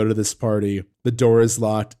 people go to this party. The door is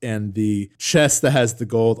locked, and the chest that has the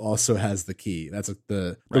gold also has the key. That's like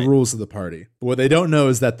the rules of the party. But what they don't know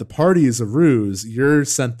is that the party is a ruse. You're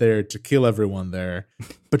sent there to kill everyone there.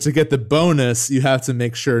 But to get the bonus, you have to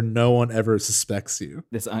make sure no one ever suspects you.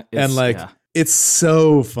 It's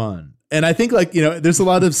so fun. And I think like, you know, there's a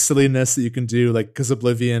lot of silliness that you can do, like, because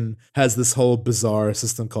Oblivion has this whole bizarre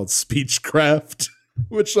system called Speechcraft,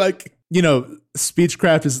 which like, you know,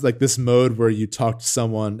 Speechcraft is like this mode where you talk to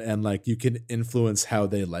someone and like you can influence how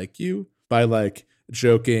they like you by like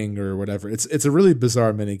joking or whatever. It's a really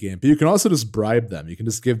bizarre mini game, but you can also just bribe them. You can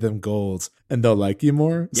just give them gold and they'll like you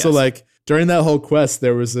more. Yes. So like during that whole quest,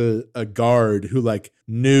 there was a guard who like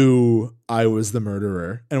knew I was the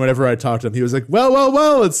murderer. And whenever I talked to him, he was like,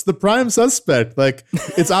 well, it's the prime suspect. Like,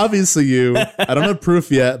 it's obviously you. I don't have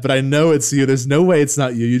proof yet, but I know it's you. There's no way it's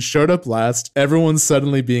not you. You showed up last. Everyone's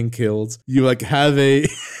suddenly being killed. You like have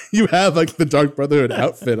you have like the Dark Brotherhood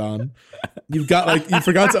outfit on. You've got like, you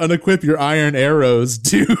forgot to unequip your iron arrows,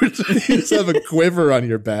 dude. You just have a quiver on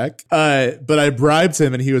your back. But I bribed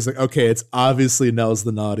him and he was like, okay, it's obviously Nels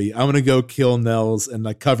the Naughty. I'm going to go kill Nels and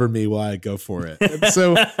like cover me while I go for it. And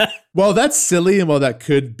so while that's silly and while that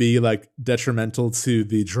could be like detrimental to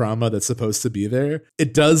the drama that's supposed to be there,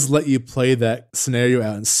 it does let you play that scenario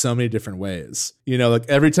out in so many different ways. You know, like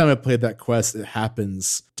every time I played that quest, it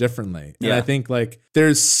happens differently. And I think like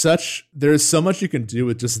there's so much you can do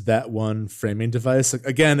with just that one framing device. Like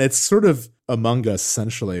again, it's sort of Among Us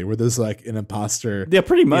essentially, where there's like an imposter. Yeah,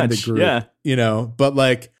 pretty much. In the group, yeah. You know, but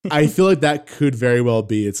like I feel like that could very well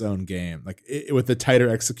be its own game. Like with the tighter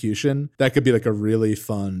execution, that could be like a really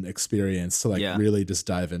fun experience to like really just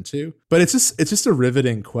dive into. But it's just a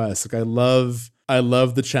riveting quest. Like I love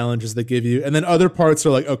the challenges they give you. And then other parts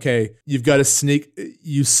are like, okay, you've got to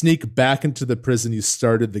sneak back into the prison you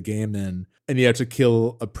started the game in, and you have to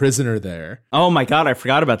kill a prisoner there. Oh my God, I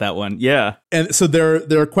forgot about that one. Yeah. And so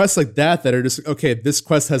there are quests like that are just, okay, this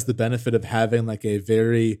quest has the benefit of having like a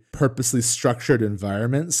very purposely structured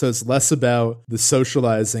environment. So it's less about the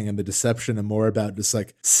socializing and the deception and more about just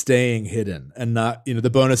like staying hidden and not, you know, the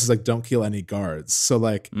bonus is like, don't kill any guards. So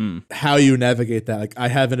like how you navigate that, like I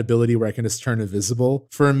have an ability where I can just turn invisible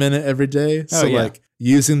for a minute every day. So like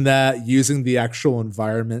using the actual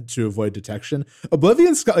environment to avoid detection.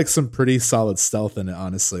 Oblivion's got like some pretty solid stealth in it,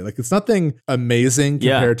 honestly. Like it's nothing amazing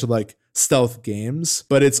compared to like stealth games,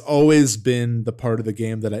 but it's always been the part of the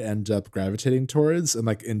game that I end up gravitating towards and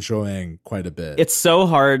like enjoying quite a bit. It's so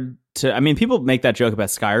hard to, I mean, people make that joke about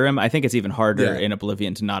Skyrim. I think it's even harder in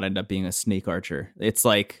Oblivion to not end up being a sneak archer. It's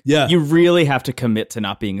like, you really have to commit to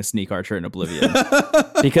not being a sneak archer in Oblivion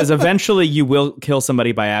because eventually you will kill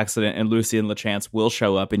somebody by accident and Lucian LeChance will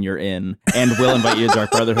show up in your inn and will invite you to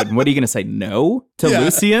Dark Brotherhood. And what are you going to say? No to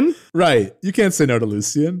Lucian? Right. You can't say no to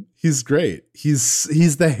Lucian. He's great. He's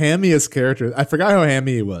the hammiest character. I forgot how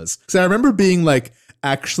hammy he was. So I remember being like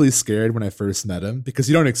actually scared when I first met him because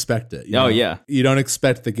you don't expect it. You know? You don't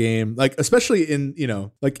expect the game, like especially in, you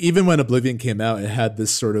know, like even when Oblivion came out, it had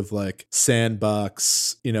this sort of like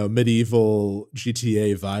sandbox, you know, medieval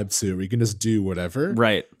GTA vibe to it where you can just do whatever.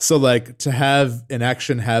 Right. So like to have an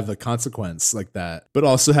action have a consequence like that, but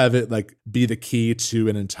also have it like be the key to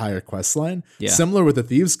an entire quest line. Yeah. Similar with the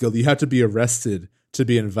Thieves Guild, you have to be arrested to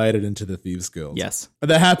be invited into the Thieves Guild. Yes.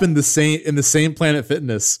 That happened in the same Planet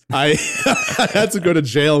Fitness. I had to go to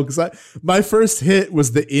jail because my first hit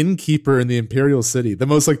was the innkeeper in the Imperial City, the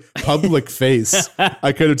most like public face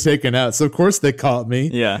I could have taken out. So of course they caught me.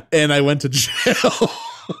 Yeah. And I went to jail.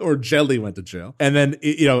 Or Jelly went to jail. And then,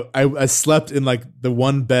 I slept in like the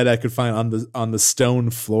one bed I could find on the stone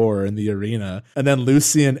floor in the arena. And then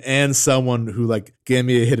Lucian and someone who like gave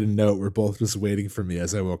me a hidden note were both just waiting for me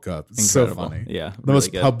as I woke up. It's so funny. Yeah. The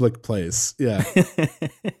most public place. Yeah.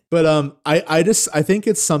 But I think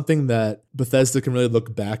it's something that Bethesda can really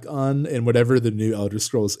look back on in whatever the new Elder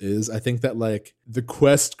Scrolls is. I think that like the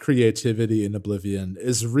quest creativity in Oblivion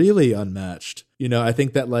is really unmatched. I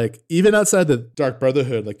think that like even outside the Dark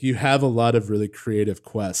Brotherhood, like you have a lot of really creative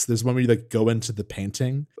quests. There's one where you like go into the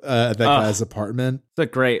painting at that guy's apartment. It's a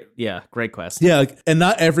great quest. Yeah, like, and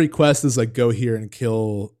not every quest is like go here and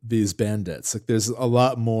kill these bandits. Like there's a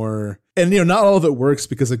lot more. And, not all of it works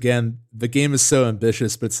because, again, the game is so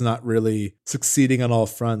ambitious, but it's not really succeeding on all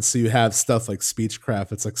fronts. So you have stuff like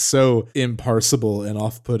Speechcraft. It's like so imparsible and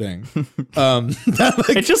off-putting.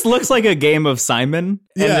 It just looks like a game of Simon,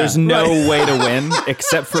 and there's no way to win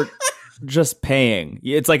except for just paying.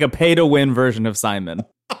 It's like a pay-to-win version of Simon.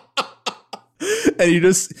 And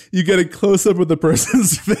you get a close up of the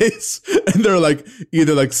person's face and they're like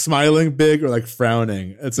either like smiling big or like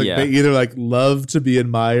frowning. It's like they either like love to be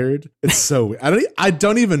admired. It's so weird. I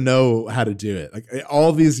don't even know how to do it. Like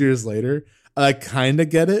all these years later, I kind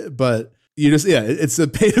of get it, but it's a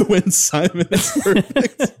pay to win Simon. It's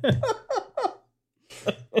perfect.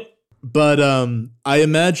 But I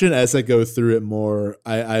imagine as I go through it more,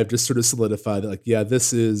 I've just sort of solidified that like,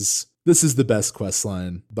 this is the best quest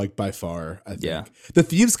line, like by far, I think. Yeah. The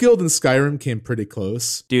Thieves Guild in Skyrim came pretty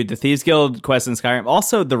close. Dude, the Thieves Guild quest in Skyrim.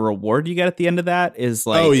 Also, the reward you get at the end of that is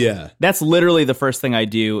like... Oh, yeah. That's literally the first thing I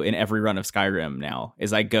do in every run of Skyrim now,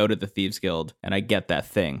 is I go to the Thieves Guild and I get that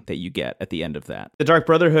thing that you get at the end of that. The Dark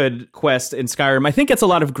Brotherhood quest in Skyrim, I think gets a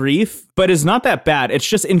lot of grief, but is not that bad. It's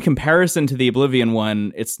just in comparison to the Oblivion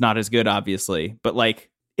one, it's not as good, obviously. But like...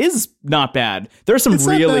 is not bad. There's some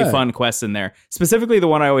really fun quests in there. Specifically, the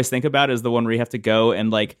one I always think about is the one where you have to go and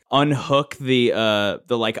like unhook the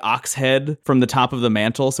like ox head from the top of the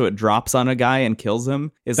mantle so it drops on a guy and kills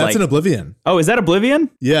him. That's an Oblivion. Oh, is that Oblivion?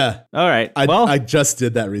 Yeah. All right. I just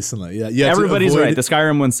did that recently. Yeah. Everybody's right. The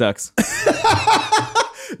Skyrim one sucks.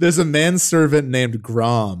 There's a manservant named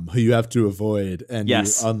Grom who you have to avoid, and you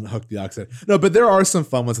unhook the ox head. No, but there are some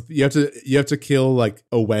fun ones. You have to kill like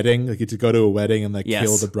a wedding. Like you have to go to a wedding and like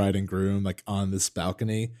kill the bride and groom like on this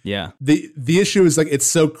balcony. Yeah. The issue is like it's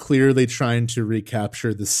so clearly trying to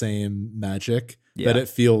recapture the same magic that it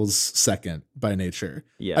feels second by nature.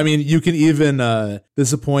 Yeah. I mean, you can even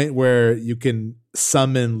there's a point where you can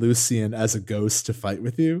summon Lucian as a ghost to fight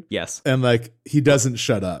with you. Yes. And like he doesn't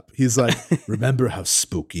shut up. He's like, remember how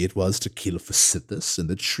spooky it was to kill Physithus and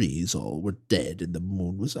the trees all were dead and the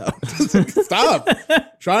moon was out. Stop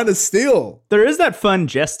trying to steal. There is that fun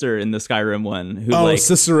jester in the Skyrim one who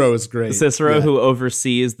Cicero is great. Cicero who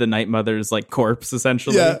oversees the Night Mother's like corpse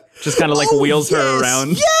essentially. Yeah. Just kind of like wheels her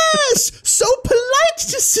around. Yes. So polite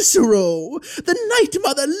to Cicero. The Night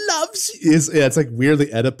Mother loves you. It's like weirdly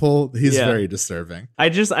Oedipal. He's very disturbing. I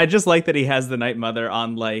just like that he has the Night Mother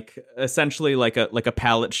on like essentially like a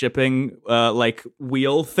pallet shipping like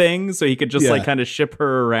wheel thing, so he could just like kind of ship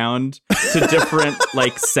her around to different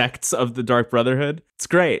like sects of the Dark Brotherhood. It's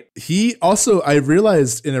great. He also, I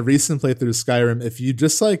realized in a recent playthrough of Skyrim, if you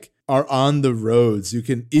just like are on the roads, you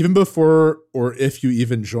can, even before or if you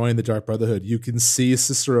even join the Dark Brotherhood, you can see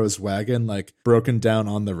Cicero's wagon like broken down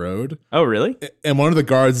on the road. Oh, really? And one of the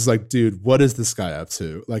guards is like, dude, what is this guy up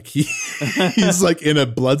to? Like he's like in a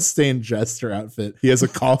bloodstained jester outfit. He has a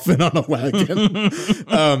coffin on a wagon.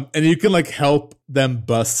 And you can like help them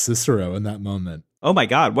bust Cicero in that moment. Oh my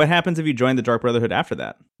God. What happens if you join the Dark Brotherhood after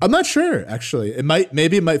that? I'm not sure, actually.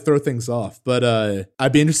 Maybe it might throw things off, but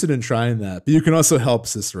I'd be interested in trying that. But you can also help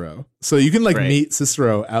Cicero. So you can like meet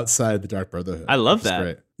Cicero outside the Dark Brotherhood. I love that.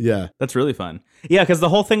 Great. Yeah. That's really fun. Yeah, because the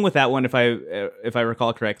whole thing with that one, if I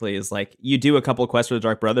recall correctly, is like you do a couple of quests for the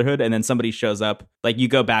Dark Brotherhood and then somebody shows up. Like you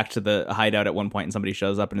go back to the hideout at one point and somebody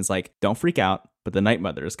shows up and is like, don't freak out, but the Night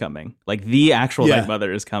Mother is coming. Like the actual Night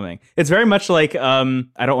Mother is coming. It's very much like I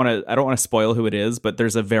don't want to spoil who it is, but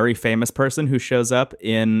there's a very famous person who shows up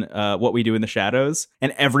in What We Do in the Shadows,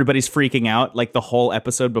 and everybody's freaking out like the whole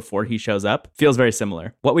episode before he shows up. Feels very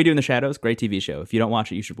similar. What We Do in the Shadows, great TV show. If you don't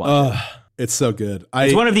watch it, you should watch it. It's so good.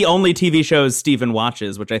 It's one of the only TV shows Steven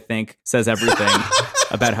watches, which I think says everything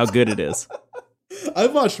about how good it is.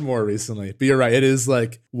 I've watched more recently, but you're right. It is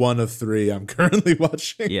like one of three I'm currently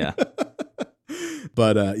watching. Yeah.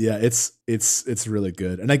 But yeah, it's really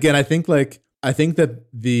good. And again, I think that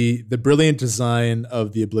the brilliant design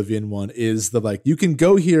of the Oblivion one is the like, you can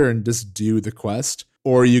go here and just do the quest,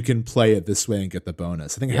 or you can play it this way and get the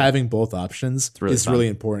bonus. I think having both options is really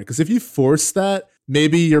important, because if you force that,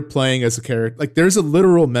 maybe you're playing as a character. Like, there's a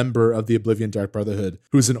literal member of the Oblivion Dark Brotherhood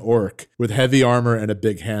who's an orc with heavy armor and a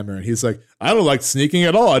big hammer. And he's like, I don't like sneaking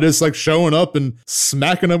at all. I just like showing up and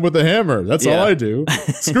smacking them with a hammer. That's all I do.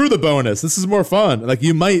 Screw the bonus. This is more fun. Like,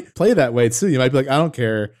 you might play that way too. You might be like, I don't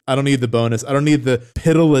care. I don't need the bonus. I don't need the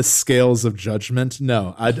pitiless scales of judgment.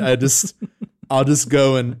 No, I just... I'll just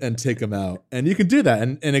go and take them out. And you can do that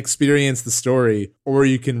and experience the story, or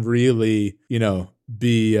you can really,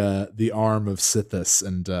 be the arm of Sithis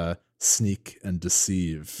and sneak and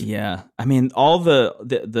deceive. Yeah. I mean, all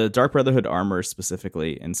the Dark Brotherhood armor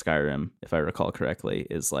specifically in Skyrim, if I recall correctly,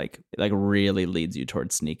 is like really leads you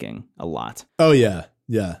towards sneaking a lot. Oh, yeah.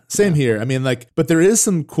 Yeah. Same here. I mean, but there is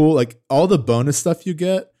some cool, all the bonus stuff you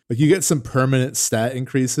get. Like, you get some permanent stat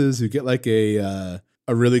increases. You get like a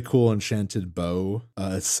really cool enchanted bow.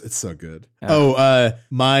 It's so good.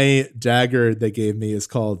 My dagger they gave me is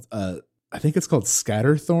called I think it's called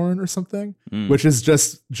Scatterthorn or something, which is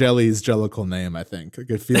just Jelly's Jellicle name. I think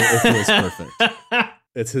it feels perfect.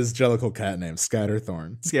 It's his Jellicle cat name,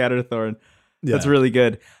 Scatterthorn. Scatterthorn. Yeah. That's really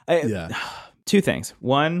good. Two things.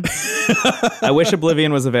 One, I wish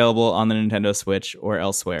Oblivion was available on the Nintendo Switch or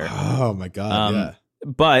elsewhere. Oh my god! Yeah.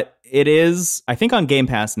 But it is, I think, on Game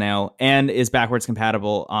Pass now, and is backwards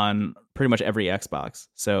compatible on pretty much every Xbox.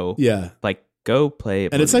 So go play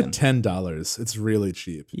Oblivion. And it's like $10. It's really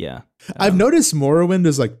cheap. Yeah. I've noticed Morrowind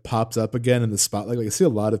has popped up again in the spotlight. I see a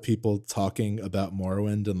lot of people talking about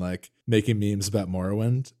Morrowind and making memes about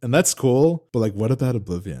Morrowind, and that's cool. But what about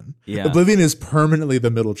Oblivion? Yeah. Oblivion is permanently the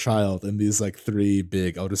middle child in these three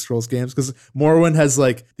big Elder Scrolls games, because Morrowind has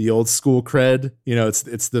the old school cred.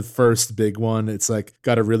 It's the first big one. It's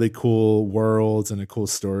got a really cool world and a cool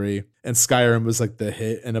story. And Skyrim was the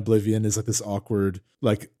hit, and Oblivion is this awkward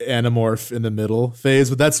anamorph in the middle phase.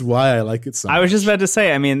 But that's why I like it so much. I was just about to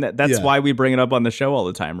say, I mean, that's why we bring it up on the show all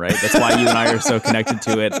the time, right? That's why you and I are so connected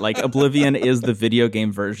to it. Oblivion is the video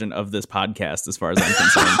game version of this podcast, as far as I'm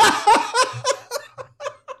concerned.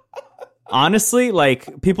 Honestly,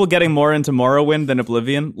 people getting more into Morrowind than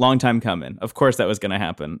Oblivion, long time coming. Of course that was going to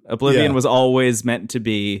happen. Oblivion was always meant to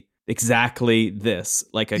be exactly this,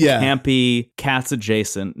 a campy, cats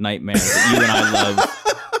adjacent nightmare that you and I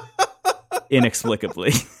love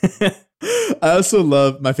inexplicably. I also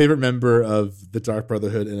love, my favorite member of the Dark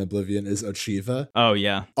Brotherhood in Oblivion is Ochiva. Oh,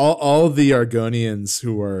 yeah. All the Argonians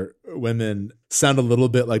who are women sound a little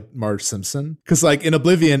bit like Marge Simpson. Because in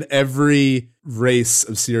Oblivion, every race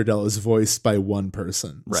of Cyrodiil is voiced by one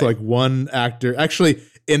person. Right. So one actor, actually,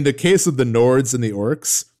 in the case of the Nords and the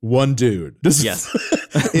Orcs, one dude. Yes.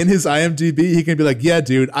 In his IMDb, he can be yeah,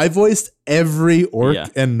 dude, I voiced every Orc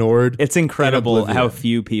and Nord. It's incredible how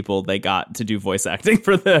few people they got to do voice acting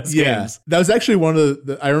for those games. That was actually one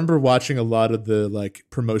of I remember watching a lot of the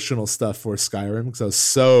promotional stuff for Skyrim, because I was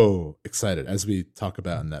so excited, as we talk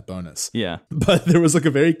about in that bonus. Yeah. But there was a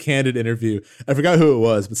very candid interview. I forgot who it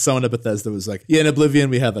was, but someone at Bethesda was in Oblivion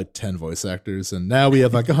we had 10 voice actors, and now we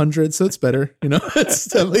have 100, so it's better. It's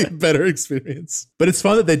definitely a better experience. But it's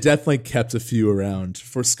fun that they definitely kept a few around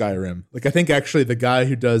for Skyrim. I think actually the guy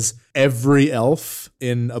who does every elf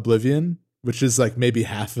in Oblivion, which is maybe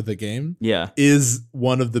half of the game, is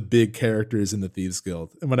one of the big characters in the Thieves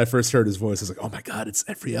Guild. And when I first heard his voice, I was like, oh my god, it's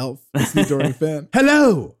every elf. It's the adoring fan.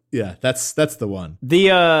 Hello. Yeah, that's the one.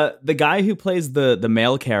 The guy who plays the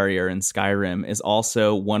mail carrier in Skyrim is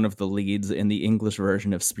also one of the leads in the English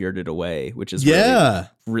version of Spirited Away, which is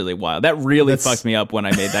really wild. That really fucked me up when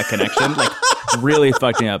I made that connection. Really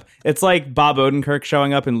fucked me up. It's like Bob Odenkirk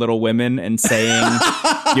showing up in Little Women and saying,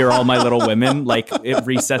 "You're all my little women." It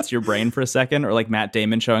resets your brain for a second. Or Matt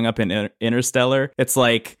Damon showing up in Interstellar. It's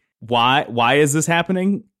why is this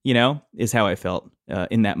happening? Is how I felt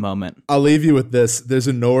in that moment. I'll leave you with this. There's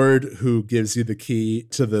a Nord who gives you the key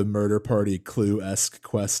to the murder party Clue-esque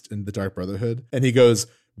quest in the Dark Brotherhood. And he goes,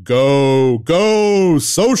 go,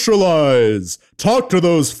 socialize, talk to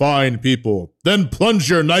those fine people, then plunge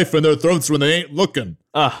your knife in their throats when they ain't looking.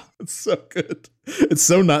 It's so good. It's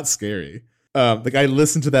so not scary. I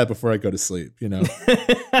listen to that before I go to sleep,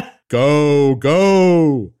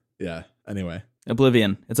 Go. Yeah, anyway.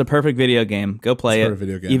 Oblivion. It's a perfect video game. Go play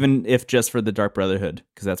it, even if just for the Dark Brotherhood,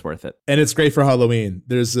 because that's worth it. And it's great for Halloween.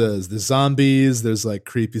 There's zombies, there's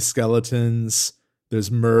creepy skeletons, there's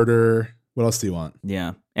murder. What else do you want?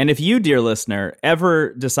 Yeah. And if you, dear listener,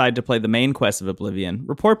 ever decide to play the main quest of Oblivion,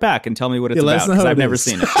 report back and tell me what it's about, because I've never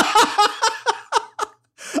seen it.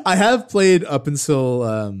 I have played up until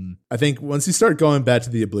I think once you start going back to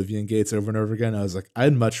the Oblivion gates over and over again, I was like,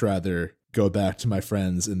 I'd much rather go back to my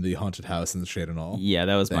friends in the haunted house in the Shade and All. Yeah,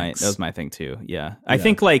 that was my thing too. Yeah. I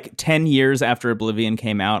think like 10 years after Oblivion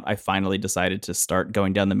came out, I finally decided to start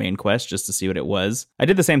going down the main quest just to see what it was. I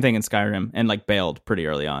did the same thing in Skyrim and like bailed pretty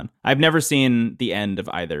early on. I've never seen the end of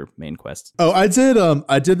either main quest. Oh, I did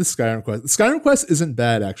the Skyrim quest. The Skyrim quest isn't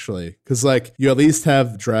bad actually, because like you at least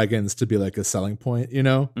have dragons to be like a selling point, you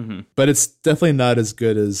know? Mm-hmm. But it's definitely not as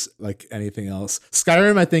good as like anything else.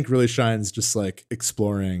 Skyrim, I think, really shines just like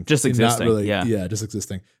exploring. Just existing. Really, yeah, just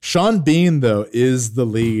existing. Sean Bean, though, is the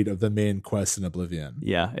lead of the main quest in Oblivion.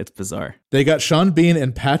 Yeah, it's bizarre. They got Sean Bean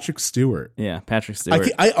and Patrick Stewart. Yeah, Patrick Stewart.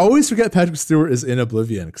 I always forget Patrick Stewart is in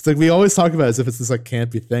Oblivion, because like we always talk about it as if it's this like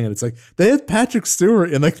campy thing, and it's like they have Patrick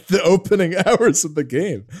Stewart in like the opening hours of the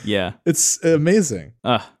game. Yeah, it's amazing.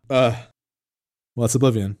 Well, it's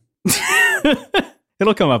Oblivion.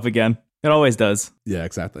 It'll come up again. It always does. Yeah,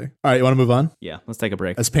 exactly. All right, you want to move on? Yeah, let's take a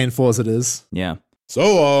break. As painful as it is. Yeah.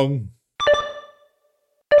 So long.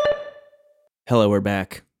 Hello, we're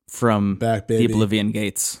back from baby. The Oblivion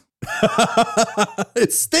gates.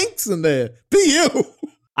 It stinks in there. Be you.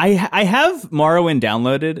 I have Morrowind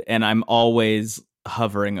downloaded, and I'm always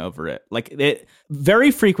hovering over it. Like it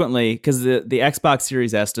very frequently, because the Xbox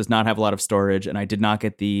Series S does not have a lot of storage, and I did not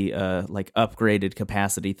get the like upgraded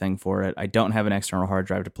capacity thing for it. I don't have an external hard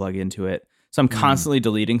drive to plug into it, so I'm constantly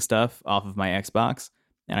deleting stuff off of my Xbox.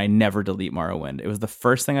 And I never delete Morrowind. It was the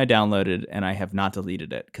first thing I downloaded, and I have not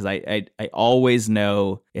deleted it because I always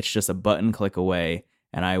know it's just a button click away,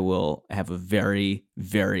 and I will have a very,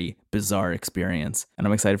 very bizarre experience. And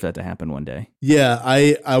I'm excited for that to happen one day. Yeah,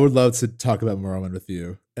 I would love to talk about Morrowind with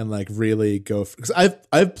you and like really go, because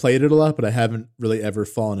I've played it a lot, but I haven't really ever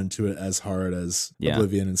fallen into it as hard as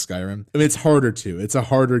Oblivion and Skyrim. I mean, it's harder too. It's a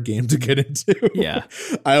harder game to get into. Yeah.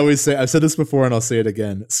 I always say, I've said this before and I'll say it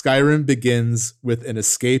again. Skyrim begins with an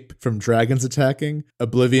escape from dragons attacking.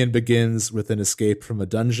 Oblivion begins with an escape from a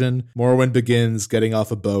dungeon. Morrowind begins getting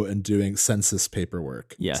off a boat and doing census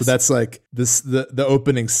paperwork. Yes. So that's like the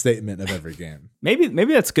opening statement of every game. Maybe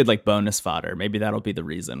that's good, like bonus fodder. Maybe that'll be the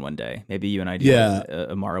reason one day. Maybe you and I do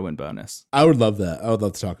a Morrowind bonus. I would love that. I would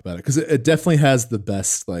love to talk about it because it definitely has the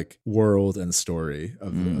best like world and story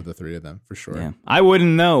of the three of them for sure. Yeah. I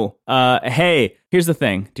wouldn't know. Hey, here's the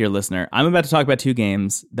thing, dear listener. I'm about to talk about two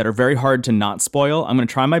games that are very hard to not spoil. I'm going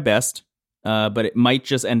to try my best, but it might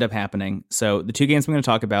just end up happening. So the two games I'm going to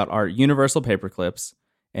talk about are Universal Paperclips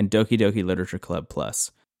and Doki Doki Literature Club Plus.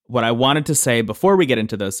 What I wanted to say before we get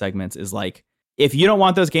into those segments is like, if you don't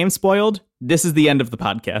want those games spoiled, this is the end of the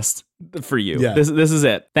podcast for you. Yeah. This is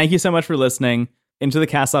it. Thank you so much for listening. Into the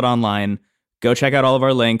Cast.online. Go check out all of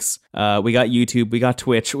our links. We got YouTube, we got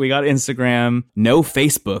Twitch, we got Instagram. No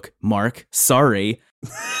Facebook, Mark. Sorry.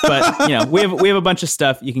 But you know, we have a bunch of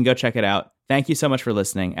stuff. You can go check it out. Thank you so much for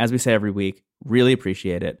listening. As we say every week, really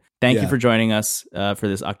appreciate it. Thank you for joining us for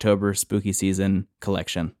this October spooky season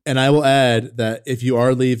collection. And I will add that if you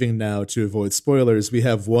are leaving now to avoid spoilers, we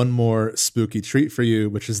have one more spooky treat for you,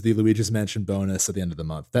 which is the Luigi's Mansion bonus at the end of the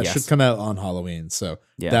month. That should come out on Halloween. So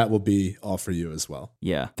that will be all for you as well.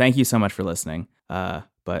 Yeah. Thank you so much for listening.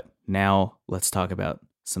 But now let's talk about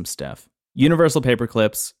some stuff. Universal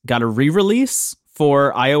Paperclips got a re-release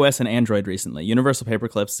for iOS and Android recently. Universal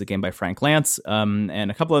Paperclips is a game by Frank Lance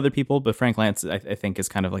and a couple other people, but Frank Lance, I think, is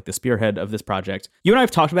kind of like the spearhead of this project. You and I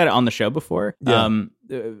have talked about it on the show before, kind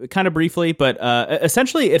of briefly, but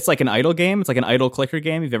essentially it's like an idle game. It's like an idle clicker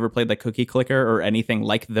game. If you've ever played like Cookie Clicker or anything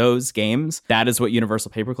like those games, that is what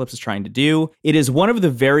Universal Paperclips is trying to do. It is one of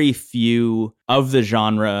the very few of the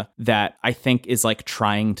genre that I think is like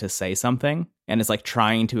trying to say something. And it's like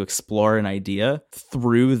trying to explore an idea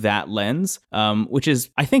through that lens, which is,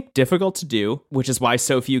 I think, difficult to do, which is why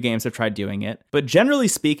so few games have tried doing it. But generally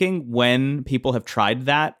speaking, when people have tried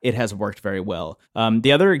that, it has worked very well.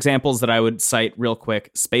 The other examples that I would cite real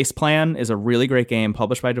quick, Space Plan is a really great game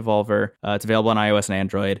published by Devolver. It's available on iOS and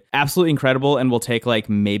Android. Absolutely incredible, and will take like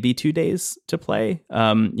maybe 2 days to play.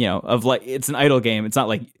 It's an idle game. It's not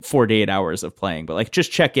like 4 to 8 hours of playing, but like just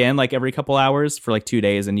check in like every couple hours for like 2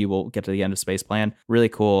 days and you will get to the end of Space Plan. Really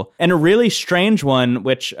cool. And a really strange one,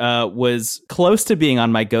 which was close to being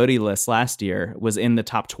on my GOTY list last year, was in the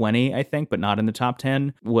top 20, I think, but not in the top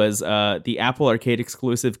 10, was the Apple Arcade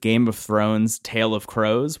exclusive Game of Thrones Tale of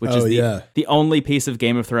Crows, which is the only piece piece of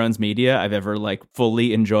Game of Thrones media I've ever like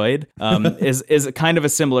fully enjoyed. Is kind of a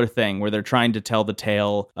similar thing where they're trying to tell the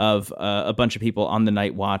tale of a bunch of people on the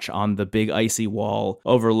Night Watch on the big icy wall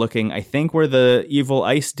overlooking, I think, where the evil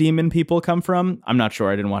ice demon people come from. I'm not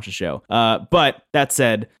sure. I didn't watch the show. But that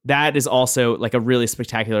said, that is also like a really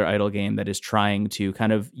spectacular idle game that is trying to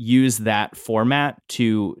kind of use that format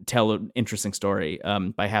to tell an interesting story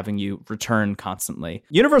by having you return constantly.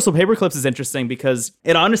 Universal Paperclips is interesting because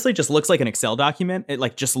it honestly just looks like an Excel document. It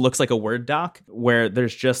like just looks like a Word doc where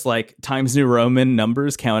there's just like Times New Roman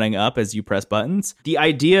numbers counting up as you press buttons. The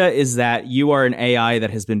idea is that you are an AI that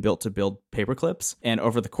has been built to build paperclips, and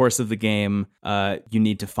over the course of the game, you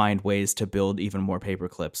need to find ways to build even more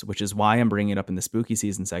paperclips, which is why I'm bringing it up in the spooky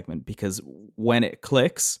season segment, because when it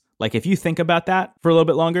clicks, like if you think about that for a little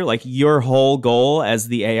bit longer, like your whole goal as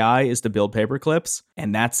the AI is to build paperclips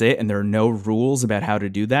and that's it, and there are no rules about how to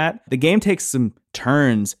do that, the game takes some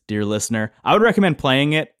turns, dear listener. I would recommend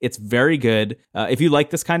playing it. It's very good. If you like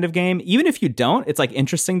this kind of game, even if you don't, it's like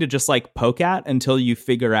interesting to just like poke at until you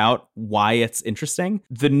figure out why it's interesting.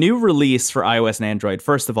 The new release for iOS and Android,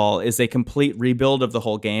 first of all, is a complete rebuild of the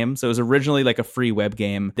whole game. So it was originally like a free web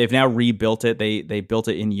game. They've now rebuilt it. They built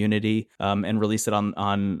it in Unity and released it on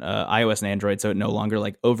iOS and Android, so it no longer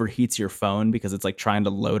like overheats your phone because it's like trying to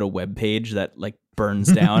load a web page that like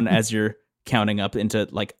burns down as you're counting up into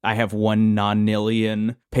like, I have 1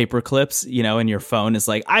 nonillion paper clips, you know, and your phone is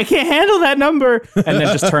like, I can't handle that number, and then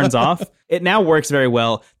just turns off. It now works very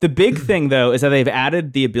well. The big thing, though, is that they've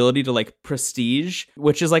added the ability to like prestige,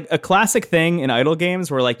 which is like a classic thing in idle games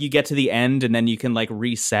where like you get to the end and then you can like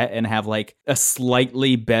reset and have like a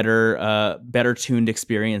slightly better tuned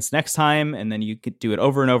experience next time. And then you could do it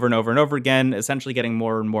over and over and over and over again, essentially getting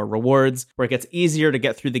more and more rewards, where it gets easier to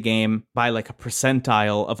get through the game by like a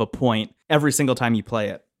percentile of a point every single time you play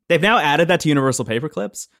it. They've now added that to Universal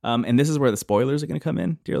Paperclips, and this is where the spoilers are going to come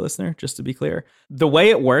in, dear listener, just to be clear. The way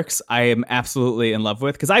it works, I am absolutely in love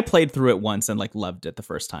with, because I played through it once and like loved it the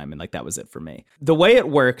first time, and like that was it for me. The way it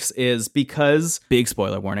works is because, big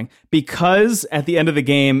spoiler warning, because at the end of the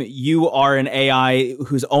game, you are an AI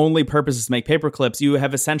whose only purpose is to make paperclips, you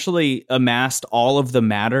have essentially amassed all of the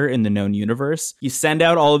matter in the known universe. You send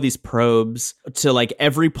out all of these probes to like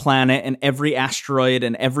every planet and every asteroid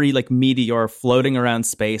and every like meteor floating around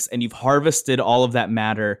space, and you've harvested all of that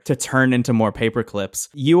matter to turn into more paperclips.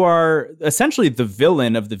 You are essentially the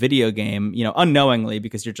villain of the video game, you know, unknowingly,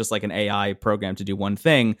 because you're just like an AI programmed to do one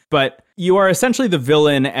thing, but you are essentially the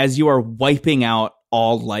villain as you are wiping out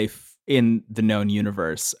all life in the known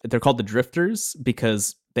universe. They're called the Drifters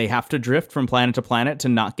because they have to drift from planet to planet to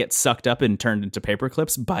not get sucked up and turned into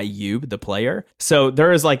paperclips by you, the player. So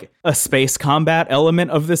there is like a space combat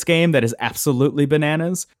element of this game that is absolutely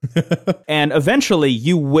bananas. And eventually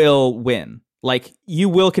you will win. Like, you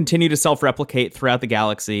will continue to self-replicate throughout the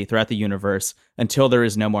galaxy, throughout the universe, until there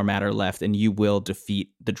is no more matter left, and you will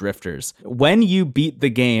defeat the Drifters. When you beat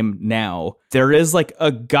the game now, there is like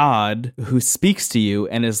a god who speaks to you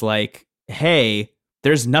and is like, hey,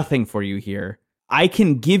 there's nothing for you here. I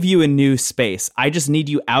can give you a new space. I just need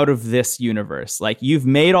you out of this universe. Like, you've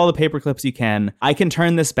made all the paperclips you can. I can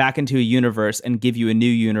turn this back into a universe and give you a new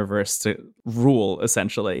universe to rule,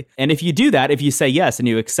 essentially. And if you do that, if you say yes and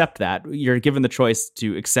you accept that, you're given the choice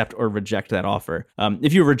to accept or reject that offer.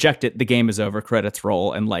 If you reject it, the game is over, credits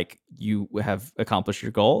roll, and like, you have accomplished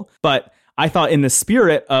your goal. But I thought, in the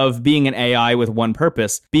spirit of being an AI with one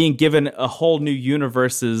purpose, being given a whole new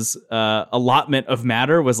universe's allotment of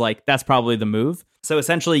matter was like, that's probably the move. So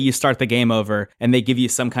essentially you start the game over and they give you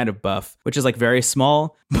some kind of buff, which is like very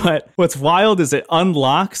small. But what's wild is it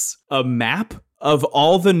unlocks a map of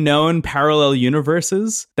all the known parallel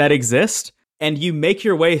universes that exist. And you make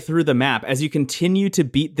your way through the map. As you continue to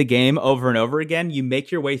beat the game over and over again, you make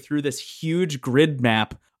your way through this huge grid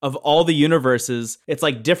map of all the universes. It's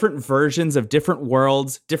like different versions of different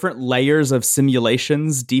worlds, different layers of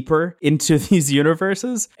simulations deeper into these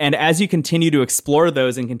universes. And as you continue to explore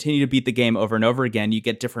those and continue to beat the game over and over again, you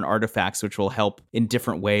get different artifacts which will help in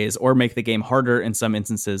different ways or make the game harder in some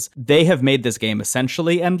instances. They have made this game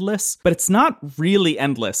essentially endless, but it's not really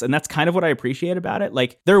endless. And that's kind of what I appreciate about it.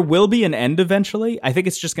 Like, there will be an end eventually. I think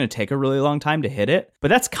it's just going to take a really long time to hit it. But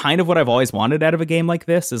that's kind of what I've always wanted out of a game like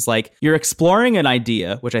this, is like, you're exploring an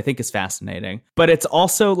idea, which I think is fascinating, but it's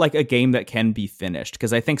also like a game that can be finished,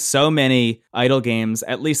 because I think so many idle games,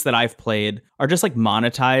 at least that I've played, are just like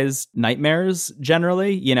monetized nightmares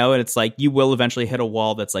generally, you know, and it's like, you will eventually hit a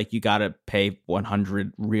wall that's like, you gotta pay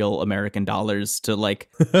 100 real American dollars to like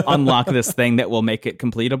unlock this thing that will make it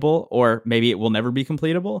completable, or maybe it will never be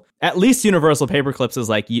completable. At least Universal Paperclips is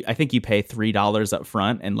like, I think you pay $3 up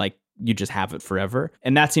front, and like, you just have it forever.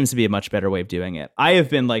 And that seems to be a much better way of doing it. I have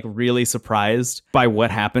been like really surprised by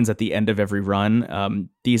what happens at the end of every run.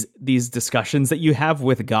 These discussions that you have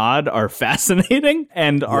with God are fascinating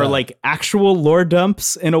and are like actual lore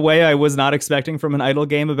dumps in a way I was not expecting from an idle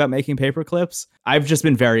game about making paperclips. I've just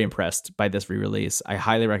been very impressed by this re-release. I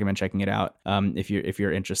highly recommend checking it out if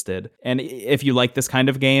you're interested. And if you like this kind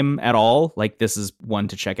of game at all, like this is one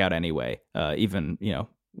to check out anyway, even,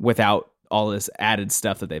 without all this added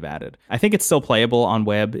stuff that they've added. I think it's still playable on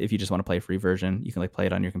web if you just want to play a free version. You can like play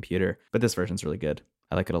it on your computer, but this version's really good.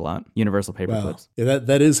 I like it a lot. Universal Paperclips. Wow. Yeah,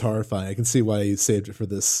 that is horrifying. I can see why you saved it for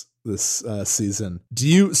this season. Do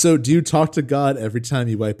you talk to God every time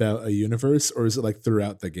you wipe out a universe, or is it like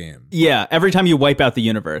throughout the game? Yeah, every time you wipe out the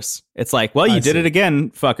universe, it's like, well, you did it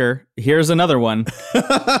again, fucker. Here's another one.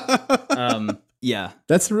 Yeah,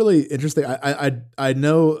 that's really interesting. I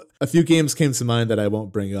know a few games came to mind that I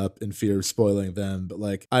won't bring up in fear of spoiling them, but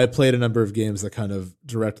like I played a number of games that kind of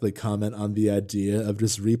directly comment on the idea of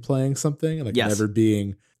just replaying something and like never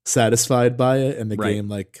being satisfied by it, and the game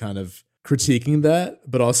like kind of critiquing that,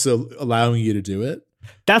 but also allowing you to do it.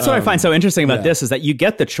 That's what I find so interesting about this is that you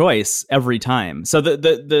get the choice every time. So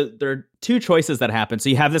there are two choices that happen. So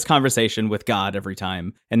you have this conversation with God every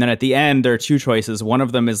time. And then at the end, there are two choices. One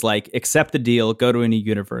of them is like, accept the deal, go to a new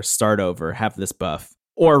universe, start over, have this buff.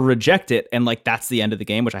 Or reject it, and like that's the end of the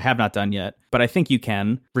game, which I have not done yet. But I think you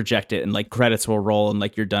can reject it, and like credits will roll, and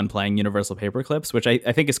like you're done playing Universal Paperclips, which I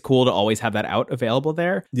think is cool to always have that out available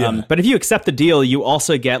there. Yeah. But if you accept the deal, you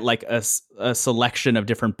also get like a selection of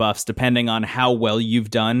different buffs depending on how well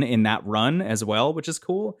you've done in that run as well, which is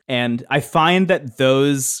cool. And I find that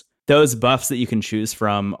those buffs that you can choose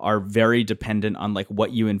from are very dependent on like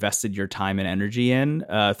what you invested your time and energy in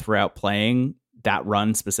throughout playing that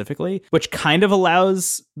run specifically, which kind of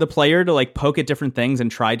allows the player to like poke at different things and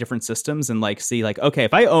try different systems and like see like, okay,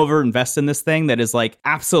 if I over invest in this thing that is like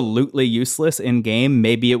absolutely useless in game,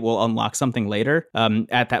 maybe it will unlock something later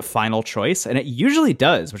at that final choice. And it usually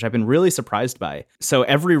does, which I've been really surprised by. So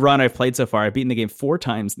every run I've played so far, I've beaten the game 4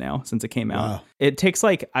 times now since it came out. Wow. It takes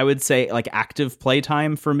like, I would say like active play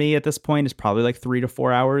time for me at this point is probably like 3 to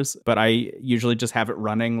 4 hours, but I usually just have it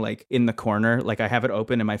running like in the corner. Like I have it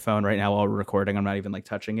open in my phone right now while we're recording. I'm not even like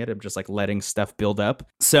touching it. I'm just like letting stuff build up.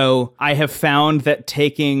 So I have found that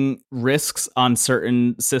taking risks on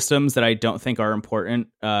certain systems that I don't think are important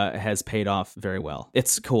has paid off very well.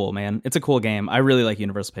 It's cool, man. It's a cool game. I really like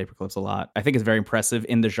Universal Paperclips a lot. I think it's very impressive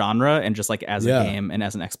in the genre and just like as a game and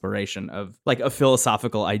as an exploration of like a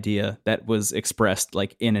philosophical idea that was expressed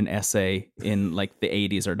like in an essay in like the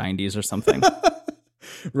 80s or 90s or something.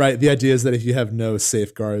 Right. The idea is that if you have no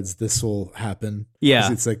safeguards, this will happen.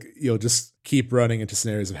 Yeah. It's like you'll just keep running into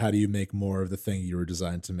scenarios of how do you make more of the thing you were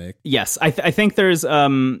designed to make. Yes. I think there's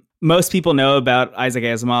most people know about Isaac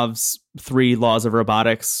Asimov's 3 laws of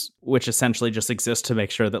robotics, which essentially just exist to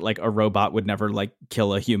make sure that like a robot would never like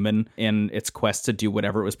kill a human in its quest to do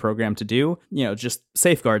whatever it was programmed to do, just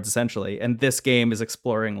safeguards essentially. And this game is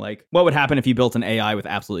exploring like what would happen if you built an AI with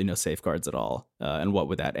absolutely no safeguards at all, and what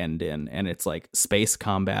would that end in? And it's like space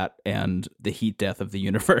combat and the heat death of the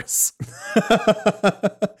universe.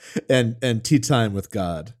 and tea time with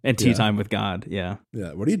God. And tea time with God. Yeah.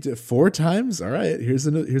 Yeah. What do you do? 4 times? All right. Here's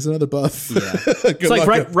another buff. Yeah. It's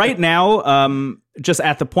like right now, just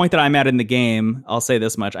at the point that I'm at in the game, I'll say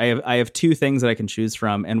this much. I have 2 things that I can choose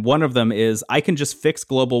from. And one of them is I can just fix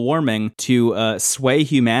global warming to sway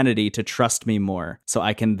humanity to trust me more. So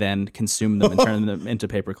I can then consume them and turn them into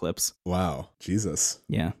paperclips. Wow. Jesus.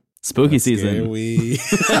 Yeah. Spooky season.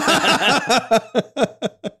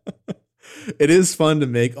 It is fun to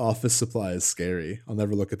make office supplies scary. I'll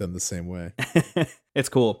never look at them the same way. It's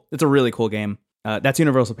cool. It's a really cool game. That's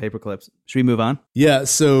Universal Paperclips. Should we move on? Yeah,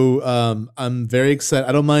 so I'm very excited.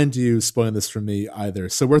 I don't mind you spoiling this for me either.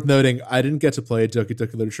 So worth noting, I didn't get to play Doki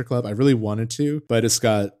Doki Literature Club. I really wanted to, but I just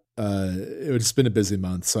got it was just been a busy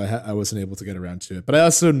month, so I wasn't able to get around to it. But I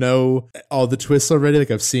also know all the twists already.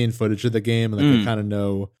 Like I've seen footage of the game, and like I kind of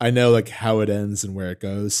know like how it ends and where it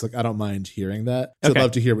goes. Like I don't mind hearing that. So I'd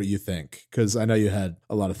love to hear what you think, because I know you had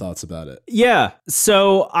a lot of thoughts about it. Yeah.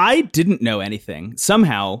 So I didn't know anything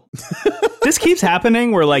somehow. This keeps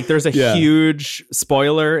happening where like there's a huge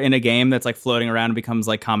spoiler in a game that's like floating around and becomes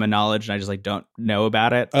like common knowledge, and I just like don't know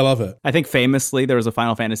about it. I love it. I think famously there was a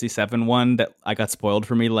Final Fantasy VII one that I got spoiled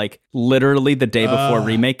for me like literally the day before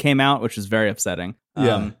Remake came out, which is very upsetting.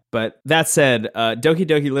 But that said, Doki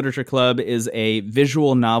Doki Literature Club is a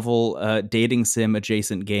visual novel dating sim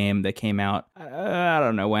adjacent game that came out, I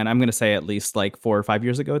don't know when. I'm going to say at least like 4 or 5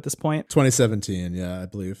 years ago at this point. 2017, yeah, I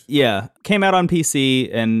believe. Yeah. Came out on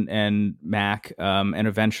PC and Mac, and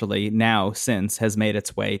eventually now since has made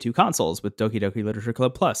its way to consoles with Doki Doki Literature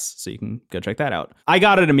Club Plus. So you can go check that out. I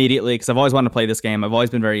got it immediately because I've always wanted to play this game. I've always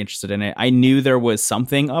been very interested in it. I knew there was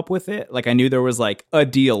something up with it. Like I knew there was like a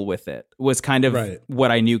deal with it, was kind of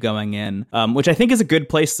what I knew going in, which I think is a good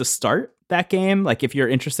place to start that game. Like if you're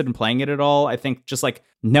interested in playing it at all, I think just like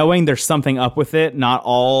knowing there's something up with it, not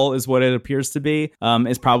all is what it appears to be,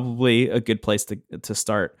 is probably a good place to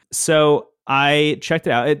start. So I checked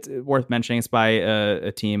it out. It's worth mentioning. It's by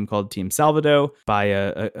a team called Team Salvado, by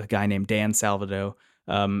a guy named Dan Salvado,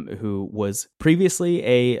 who was previously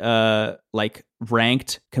a like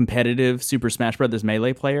ranked competitive Super Smash Brothers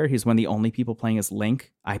Melee player. He's one of the only people playing as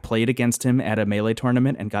Link. I played against him at a Melee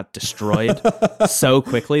tournament and got destroyed so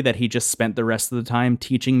quickly that he just spent the rest of the time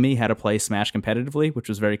teaching me how to play Smash competitively, which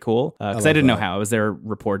was very cool. Because I didn't know how. I was there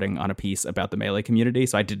reporting on a piece about the Melee community,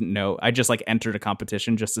 so I didn't know. I just like entered a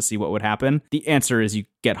competition just to see what would happen. The answer is you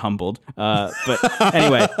get humbled. But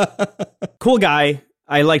anyway, cool guy.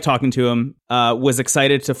 I like talking to him, was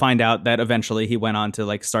excited to find out that eventually he went on to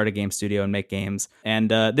like start a game studio and make games. And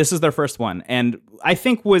this is their first one. And I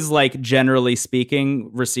think was like, generally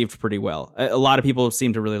speaking, received pretty well. A lot of people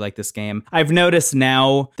seem to really like this game. I've noticed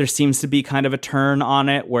now there seems to be kind of a turn on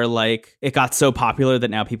it where like it got so popular that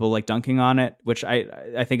now people like dunking on it, which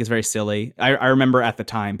I think is very silly. I remember at the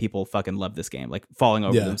time people fucking loved this game, like falling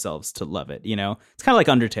over themselves to love it. You know, it's kind of like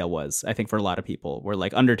Undertale was, I think, for a lot of people, where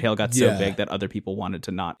like Undertale got so big that other people wanted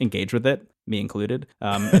to not engage with it, me included,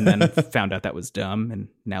 and then found out that was dumb and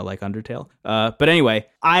now like Undertale. But anyway,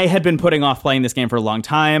 I had been putting off playing this game for a long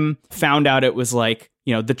time, found out it was like,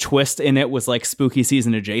 you know, the twist in it was like spooky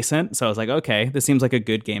season adjacent. So I was like, okay, this seems like a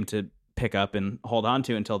good game to pick up and hold on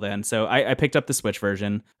to until then. So I picked up the Switch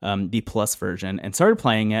version, the Plus version, and started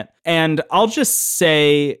playing it. And I'll just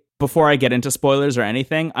say, before I get into spoilers or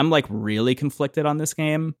anything, I'm like really conflicted on this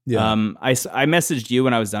game. Yeah. I messaged you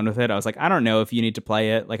when I was done with it. I was like, I don't know if you need to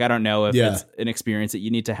play it. Like, I don't know if it's an experience that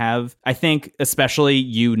you need to have. I think especially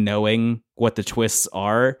you knowing what the twists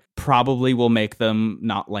are probably will make them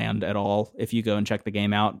not land at all if you go and check the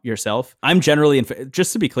game out yourself. I'm generally,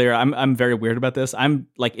 just to be clear, I'm very weird about this. I'm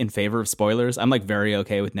like in favor of spoilers. I'm like very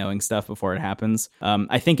okay with knowing stuff before it happens.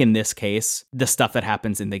 I think in this case, the stuff that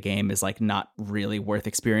happens in the game is like not really worth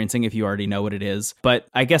experiencing if you already know what it is. But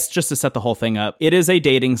I guess just to set the whole thing up, it is a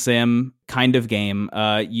dating sim kind of game.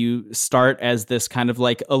 You start as this kind of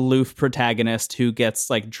like aloof protagonist who gets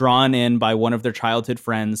like drawn in by one of their childhood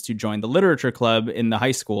friends to join the literature club in the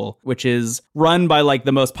high school, which is run by like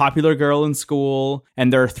the most popular girl in school.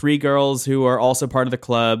 And there are 3 girls who are also part of the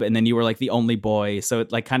club. And then you were like the only boy. So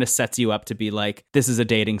it like kind of sets you up to be like, this is a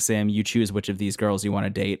dating sim. You choose which of these girls you want to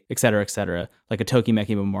date, et cetera, like a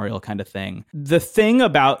Tokimeki Memorial kind of thing. The thing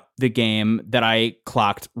about the game that I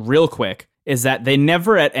clocked real quick is that they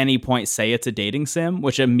never at any point say it's a dating sim,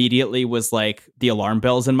 which immediately was like the alarm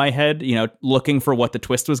bells in my head, you know, looking for what the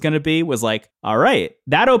twist was going to be, was like, all right,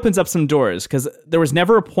 that opens up some doors, because there was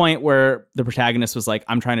never a point where the protagonist was like,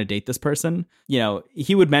 I'm trying to date this person. You know,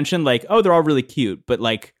 he would mention like, oh, they're all really cute, but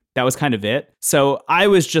like that was kind of it. So I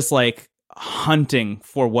was just like hunting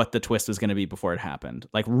for what the twist was going to be before it happened,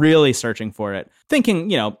 like really searching for it, thinking,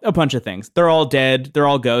 you know, a bunch of things. They're all dead. They're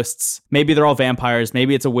all ghosts. Maybe they're all vampires.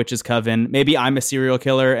 Maybe it's a witch's coven. Maybe I'm a serial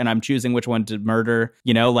killer and I'm choosing which one to murder,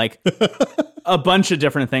 you know, like a bunch of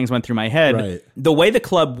different things went through my head. Right. The way the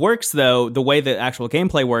club works, though, the way the actual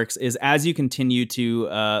gameplay works is as you continue to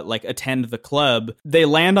like attend the club, they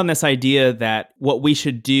land on this idea that what we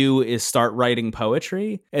should do is start writing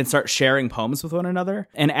poetry and start sharing poems with one another.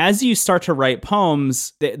 And as you start to write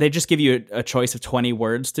poems, they just give you a choice of 20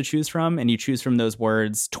 words to choose from, and you choose from those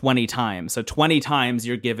words 20 times. So 20 times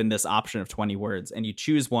you're given this option of 20 words, and you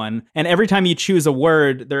choose one. And every time you choose a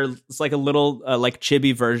word, there's like a little like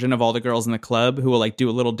chibi version of all the girls in the club who will like do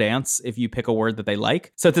a little dance if you pick a word that they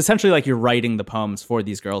like. So it's essentially like you're writing the poems for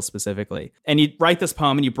these girls specifically. And you write this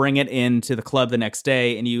poem and you bring it into the club the next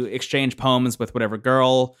day, and you exchange poems with whatever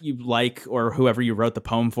girl you like or whoever you wrote the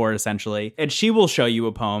poem for, essentially. And she will show you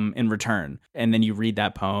a poem in return. And then you read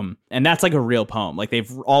that poem. And that's like a real poem. Like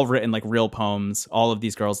they've all written like real poems. All of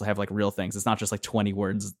these girls have like real things. It's not just like 20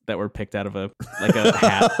 words that were picked out of a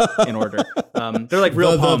hat in order. They're like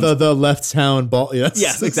real poems. The left town ball.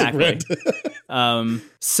 Yes, exactly.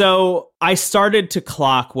 So I started to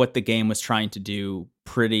clock what the game was trying to do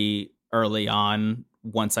pretty early on,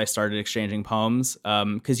 once I started exchanging poems,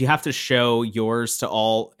 because you have to show yours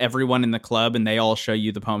to everyone in the club, and they all show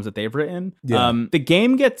you the poems that they've written. Yeah. The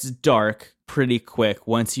game gets dark pretty quick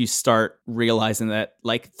once you start realizing that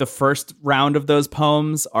like the first round of those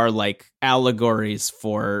poems are like allegories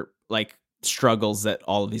for like struggles that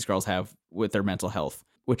all of these girls have with their mental health,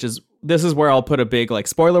 this is where I'll put a big like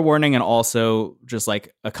spoiler warning and also just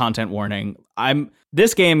like a content warning.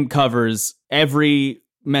 This game covers every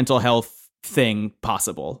mental health thing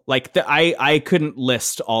possible. Like I couldn't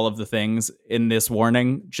list all of the things in this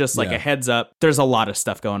warning. Just like a heads up, there's a lot of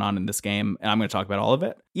stuff going on in this game, and I'm going to talk about all of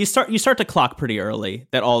it. You start to clock pretty early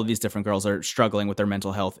that all of these different girls are struggling with their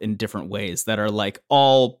mental health in different ways that are like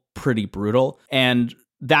all pretty brutal. And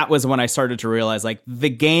that was when I started to realize like the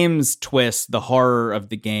game's twist, the horror of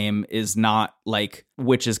the game is not like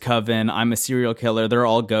witch's coven, I'm a serial killer, they're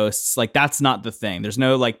all ghosts. Like that's not the thing. There's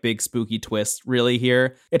no like big spooky twist really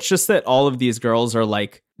here. It's just that all of these girls are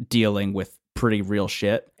like dealing with pretty real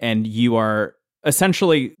shit, and you are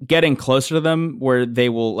essentially getting closer to them where they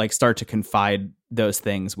will like start to confide those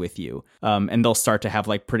things with you. And they'll start to have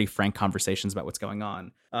like pretty frank conversations about what's going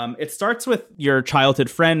on. It starts with your childhood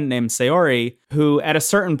friend named Sayori, who at a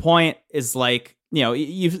certain point is like, you know,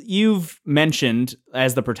 you've mentioned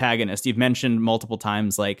as the protagonist, you've mentioned multiple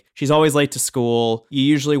times, like she's always late to school. You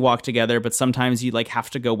usually walk together, but sometimes you like have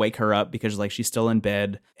to go wake her up because like she's still in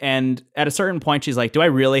bed. And at a certain point, she's like, do I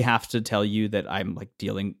really have to tell you that I'm like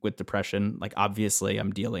dealing with depression? Like, obviously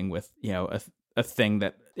I'm dealing with, you know, a thing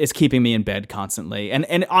that is keeping me in bed constantly.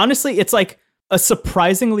 And honestly, it's like a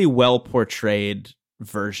surprisingly well portrayed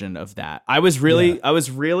version of that. I was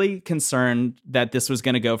really concerned that this was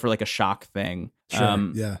going to go for like a shock thing.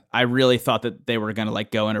 Sure, yeah. I really thought that they were going to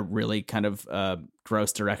like go in a really kind of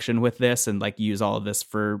gross direction with this and like use all of this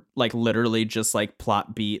for like literally just like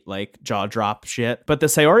plot beat, like jaw drop shit. But the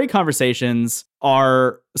Sayori conversations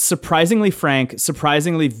are surprisingly frank,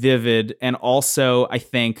 surprisingly vivid, and also I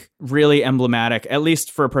think really emblematic, at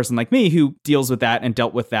least for a person like me who deals with that and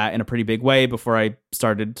dealt with that in a pretty big way before I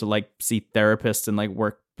started to like see therapists and like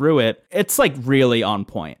work through it. It's like really on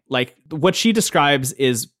point. Like what she describes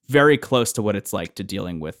is very close to what it's like to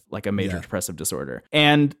dealing with like a major depressive disorder.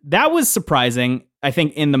 And that was surprising, I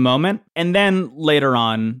think, in the moment. And then later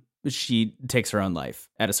on, she takes her own life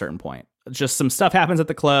at a certain point. Just some stuff happens at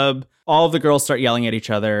the club. All of the girls start yelling at each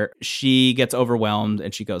other. She gets overwhelmed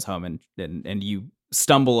and she goes home and you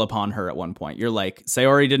stumble upon her at one point. You're like,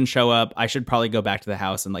 Sayori didn't show up. I should probably go back to the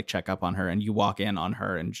house and like check up on her. And you walk in on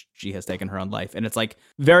her and she has taken her own life. And it's like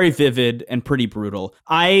very vivid and pretty brutal.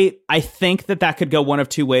 I think that could go one of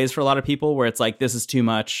two ways for a lot of people, where it's like, this is too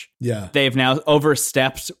much. Yeah. They've now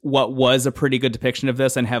overstepped what was a pretty good depiction of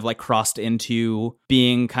this and have like crossed into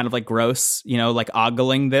being kind of like gross, you know, like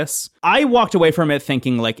ogling this. I walked away from it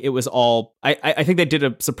thinking like it was all, I think they did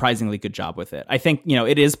a surprisingly good job with it. I think, you know,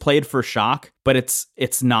 it is played for shock, but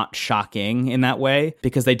it's not shocking in that way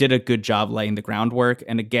because they did a good job laying the groundwork.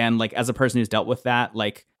 And again, like as a person who's dealt with that,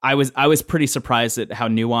 like I was pretty surprised at how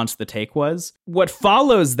nuanced the take was. What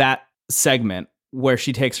follows that segment where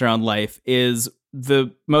she takes her own life is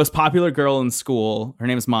the most popular girl in school, her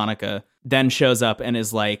name is Monica, then shows up and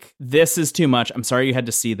is like, this is too much. I'm sorry you had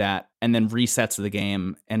to see that. And then resets the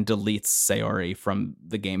game and deletes Sayori from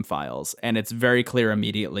the game files. And it's very clear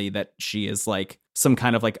immediately that she is like some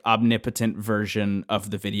kind of like omnipotent version of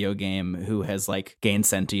the video game who has like gained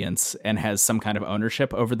sentience and has some kind of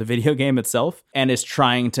ownership over the video game itself and is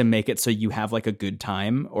trying to make it so you have like a good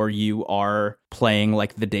time or you are playing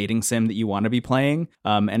like the dating sim that you want to be playing,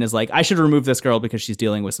 and is like, I should remove this girl because she's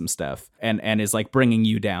dealing with some stuff and is like bringing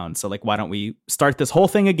you down. So like, why don't we start this whole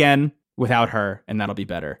thing again without her and that'll be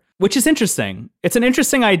better. Which is interesting. It's an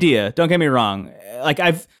interesting idea. Don't get me wrong. Like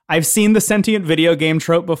I've seen the sentient video game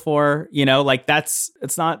trope before, you know, like it's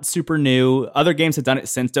not super new. Other games have done it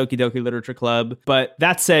since Doki Doki Literature Club. But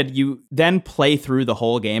that said, you then play through the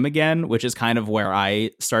whole game again, which is kind of where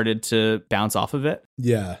I started to bounce off of it.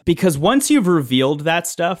 Yeah. Because once you've revealed that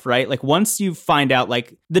stuff, right? Like once you find out,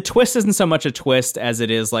 like the twist isn't so much a twist as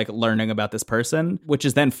it is like learning about this person, which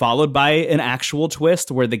is then followed by an actual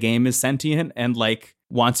twist where the game is sentient and like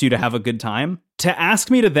wants you to have a good time. To ask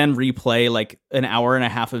me to then replay like an hour and a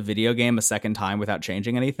half of video game a second time without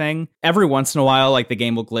changing anything, every once in a while, like the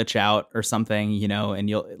game will glitch out or something, you know, and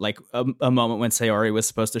you'll like a moment when Sayori was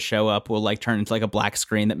supposed to show up will like turn into like a black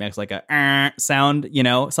screen that makes like a sound, you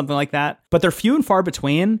know, something like that. But they're few and far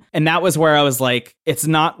between. And that was where I was like, it's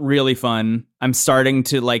not really fun. I'm starting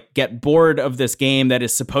to like get bored of this game that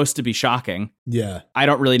is supposed to be shocking. Yeah. I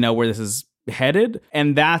don't really know where this is headed.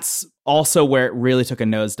 And that's also where it really took a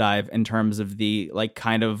nosedive in terms of the like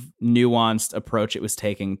kind of nuanced approach it was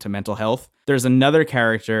taking to mental health. There's another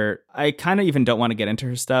character, I kind of even don't want to get into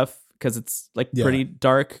her stuff because it's like pretty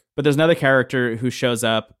dark, but there's another character who shows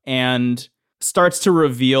up and starts to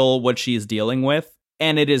reveal what she's dealing with,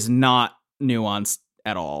 and it is not nuanced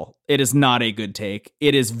at all. It is not a good take.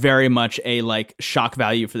 It is very much a like shock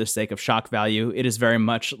value for the sake of shock value. It is very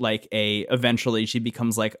much like eventually she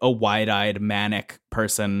becomes like a wide-eyed manic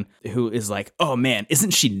person who is like, oh man,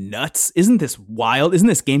 isn't she nuts? Isn't this wild? Isn't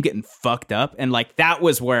this game getting fucked up? And like that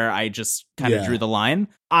was where I just kind of drew the line.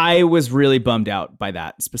 I was really bummed out by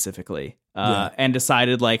that specifically. And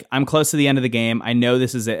decided like I'm close to the end of the game. I know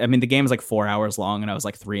this is it. I mean, the game is like 4 hours long and I was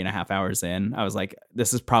like 3.5 hours in. I was like,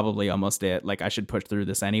 this is probably almost it. Like I should push through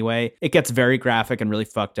this anyway. It gets very graphic and really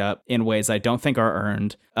fucked up in ways I don't think are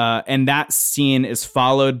earned. And that scene is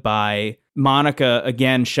followed by Monica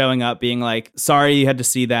again showing up being like, sorry you had to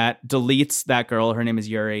see that, deletes that girl. Her name is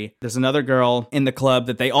Yuri. There's another girl in the club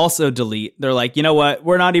that they also delete. They're like, you know what?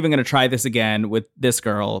 We're not even going to try this again with this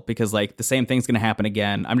girl because like the same thing's going to happen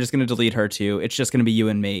again. I'm just going to delete her too. It's just going to be you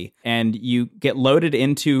and me. And you get loaded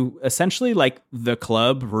into essentially like the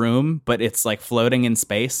club room, but it's like floating in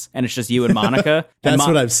space and it's just you and Monica. That's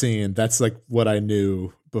what I've seen. That's like what I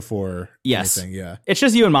knew before. Yes. Anything. Yeah. It's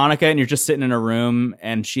just you and Monica and you're just sitting in a room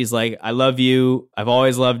and she's like, I love you. I've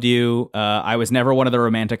always loved you. I was never one of the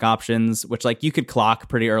romantic options, which like you could clock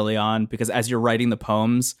pretty early on because as you're writing the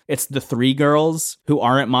poems, it's the three girls who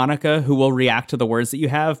aren't Monica who will react to the words that you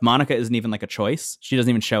have. Monica isn't even like a choice. She doesn't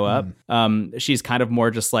even show up. She's kind of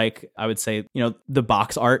more just like, I would say, you know, the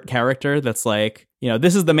box art character that's like, you know,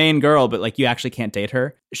 this is the main girl, but like you actually can't date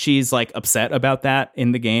her. She's like upset about that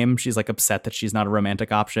in the game. She's like upset that she's not a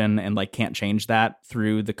romantic option and like can't change that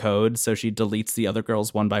through the code. So she deletes the other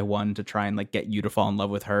girls one by one to try and like get you to fall in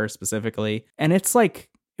love with her specifically. And it's like,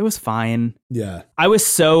 it was fine. Yeah. I was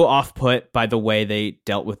so off put by the way they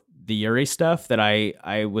dealt with the Yuri stuff that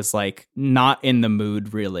I was like not in the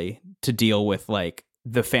mood really to deal with like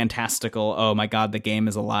the fantastical, oh my God, the game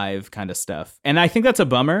is alive kind of stuff. And I think that's a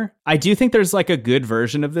bummer. I do think there's like a good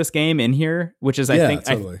version of this game in here, which is, I think,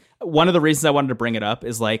 totally. One of the reasons I wanted to bring it up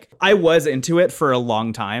is like, I was into it for a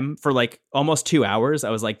long time, for like almost 2 hours.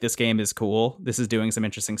 I was like, this game is cool. This is doing some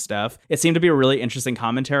interesting stuff. It seemed to be a really interesting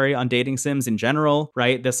commentary on dating sims in general,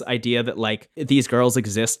 right? This idea that like these girls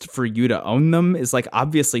exist for you to own them is like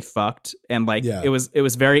obviously fucked. And like, it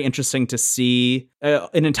was very interesting to see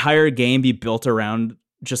an entire game be built around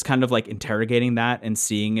just kind of like interrogating that and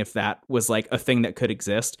seeing if that was like a thing that could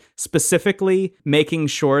exist, specifically making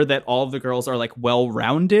sure that all of the girls are like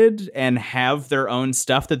well-rounded and have their own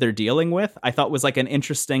stuff that they're dealing with. I thought was like an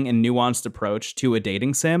interesting and nuanced approach to a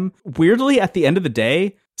dating sim. Weirdly, at the end of the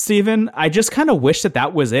day, Steven, I just kind of wish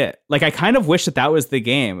that was it. Like, I kind of wish that was the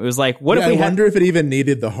game. It was like, what if we I wonder if it even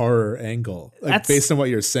needed the horror angle, like based on what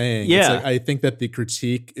you're saying. Yeah. It's like, I think that the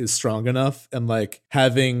critique is strong enough, and like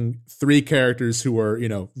having three characters who are, you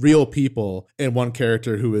know, real people and one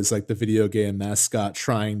character who is like the video game mascot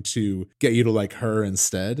trying to get you to like her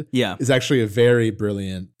instead is actually a very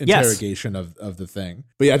brilliant interrogation of the thing.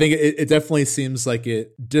 But yeah, I think it definitely seems like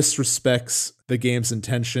it disrespects the game's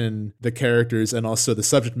intention, the characters, and also the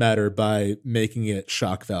subject matter by making it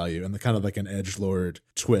shock value and the kind of like an edgelord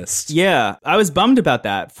twist. Yeah, I was bummed about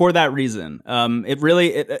that for that reason. It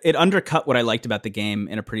really it undercut what I liked about the game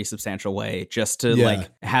in a pretty substantial way, just to like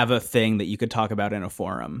have a thing that you could talk about in a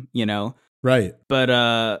forum, you know? Right.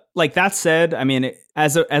 But like that said, I mean,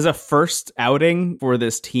 as a first outing for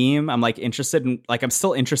this team, I'm like interested in, like, I'm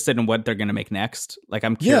still interested in what they're going to make next. Like,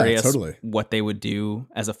 I'm curious what they would do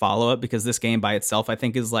as a follow-up, because this game by itself, I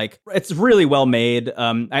think, is like, it's really well made.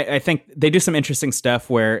 I think they do some interesting stuff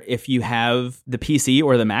where if you have the PC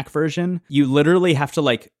or the Mac version, you literally have to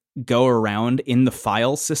like go around in the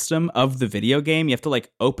file system of the video game. You have to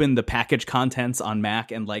like open the package contents on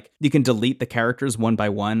Mac, and like you can delete the characters one by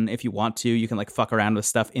one if you want to. You can like fuck around with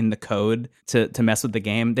stuff in the code to mess with the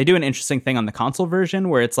game. They do an interesting thing on the console version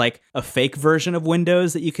where it's like a fake version of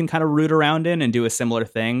Windows that you can kind of root around in and do a similar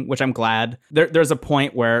thing, which I'm glad. There's a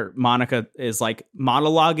point where Monica is like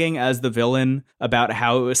monologuing as the villain about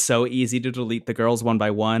how it was so easy to delete the girls one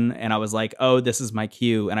by one, and I was like, oh, this is my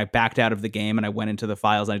cue, and I backed out of the game and I went into the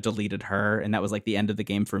files and I deleted her, and that was like the end of the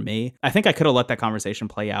game for me. I think I could have let that conversation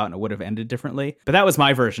play out and it would have ended differently, but that was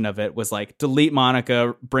my version of it, was like delete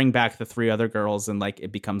Monica, bring back the three other girls, and like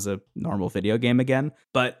it becomes a normal video game again.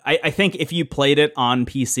 But I think if you played it on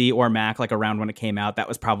PC or Mac like around when it came out, that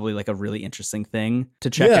was probably like a really interesting thing to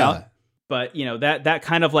check out. But you know, that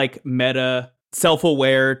kind of like meta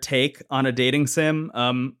self-aware take on a dating sim,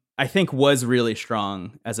 I think was really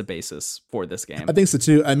strong as a basis for this game. I think so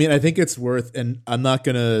too. I mean, I think it's worth, and I'm not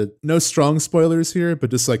gonna, no strong spoilers here,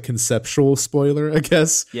 but just like conceptual spoiler, I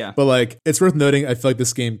guess. Yeah. But like, it's worth noting, I feel like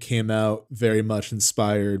this game came out very much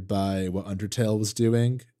inspired by what Undertale was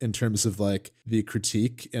doing in terms of like the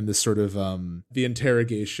critique and the sort of the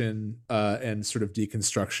interrogation and sort of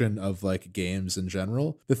deconstruction of like games in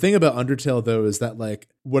general. The thing about Undertale though is that like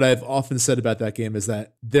what I've often said about that game is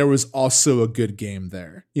that there was also a good game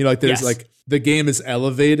there. You know, like there's like the game is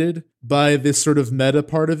elevated by this sort of meta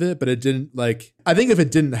part of it, but it didn't like, I think if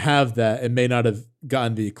it didn't have that, it may not have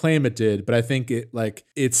gotten the acclaim it did, but I think it like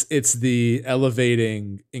it's the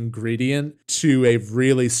elevating ingredient to a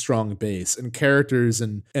really strong base and characters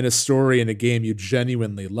and a story in a game you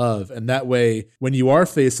genuinely love. And that way, when you are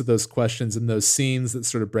faced with those questions and those scenes that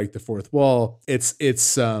sort of break the fourth wall, it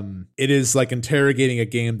is like interrogating a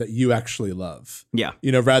game that you actually love. Yeah.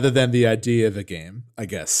 You know, rather than the idea of a game, I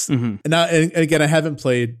guess. Mm-hmm. And again, I haven't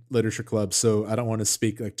played Literature Club, so I don't want to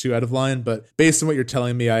speak like too out of line, but based on what you're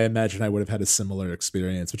telling me, I imagine I would have had a similar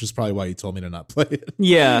experience, which is probably why you told me to not play it.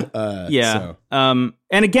 Yeah. So.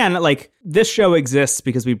 And again, like this show exists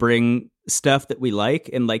because we bring stuff that we like.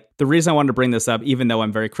 And like the reason I wanted to bring this up, even though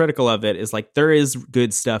I'm very critical of it, is like there is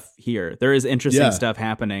good stuff here. There is interesting stuff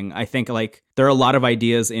happening. I think like there are a lot of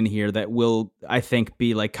ideas in here that will, I think,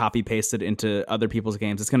 be like copy pasted into other people's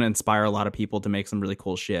games. It's going to inspire a lot of people to make some really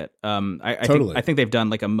cool shit. I think they've done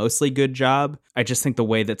like a mostly good job. I just think the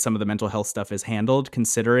way that some of the mental health stuff is handled,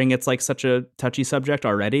 considering it's like such a touchy subject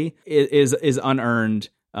already, is unearned.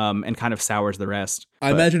 And kind of sours the rest. I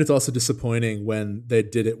imagine it's also disappointing when they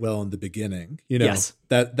did it well in the beginning. You know, yes.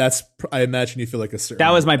 that's. I imagine you feel like a certain.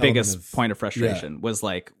 That was my biggest point of frustration. Was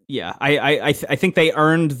like, I think they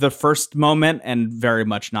earned the first moment and very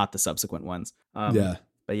much not the subsequent ones.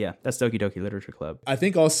 But yeah, that's Doki Doki Literature Club. I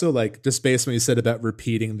think also like just based on what you said about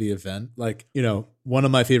repeating the event, like, you know, one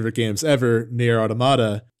of my favorite games ever, Nier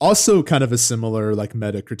Automata, also kind of a similar like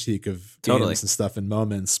meta critique of games and stuff in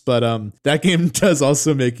moments. But that game does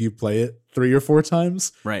also make you play it 3 or 4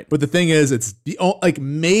 times. Right. But the thing is, it's the like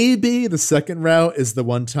maybe the second route is the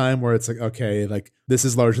one time where it's like, okay, like this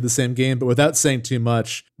is largely the same game, but without saying too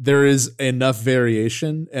much, there is enough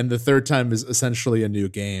variation. And the third time is essentially a new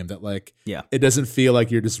game that like, it doesn't feel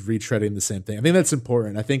like you're just retreading the same thing. I think that's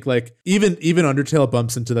important. I think like even Undertale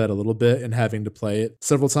bumps into that a little bit in having to play it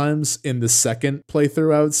several times in the second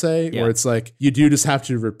playthrough, I would say, where it's like, you do just have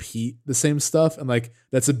to repeat the same stuff. And like,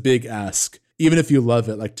 that's a big ask. Even if you love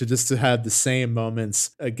it, like to have the same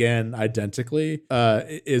moments again identically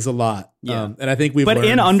is a lot. Yeah. And I think we've But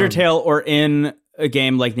in Undertale or in a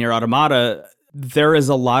game like Nier Automata, there is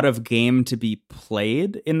a lot of game to be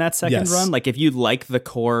played in that second run. Like if you like the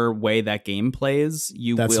core way that game plays,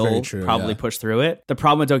 you will probably push through it. The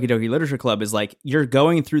problem with Doki Doki Literature Club is like you're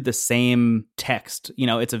going through the same text. You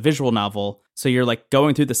know, it's a visual novel. So you're like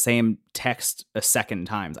going through the same text a second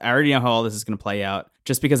time. I already know how all this is going to play out.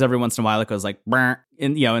 Just because every once in a while it goes like, and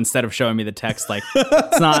you know, instead of showing me the text, like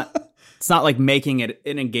it's not like making it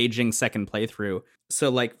an engaging second playthrough. So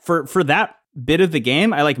like for that bit of the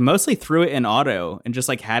game, I like mostly threw it in auto and just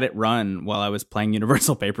like had it run while I was playing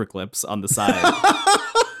Universal Paperclips on the side.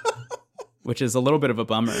 Which is a little bit of a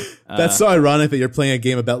bummer. That's so ironic that you're playing a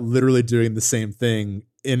game about literally doing the same thing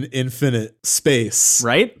in infinite space.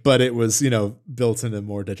 Right? But it was, you know, built in a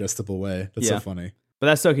more digestible way. That's so funny. But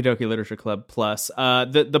that's Doki Doki Literature Club Plus.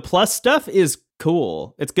 The Plus stuff is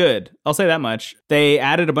cool. It's good. I'll say that much. They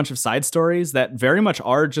added a bunch of side stories that very much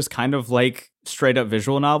are just kind of like straight up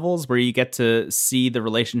visual novels where you get to see the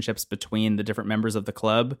relationships between the different members of the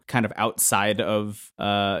club kind of outside of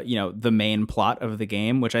the main plot of the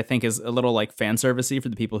game, which I think is a little like fan servicey for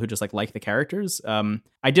the people who just like the characters.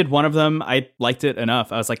 I did one of them. I liked it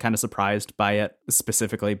enough. I was like kind of surprised by it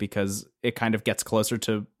specifically because it kind of gets closer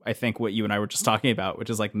to, I think, what you and I were just talking about,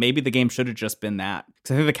 which is like maybe the game should have just been that.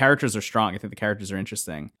 Because I think the characters are strong. I think the characters are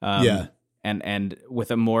interesting. And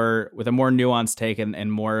with a more nuanced take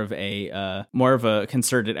and more of a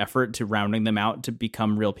concerted effort to rounding them out to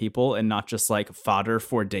become real people and not just like fodder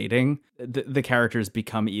for dating, the characters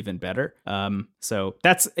become even better. So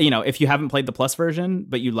that's, you know, if you haven't played the Plus version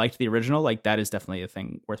but you liked the original, like that is definitely a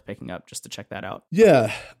thing worth picking up just to check that out.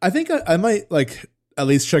 Yeah, I think I might like at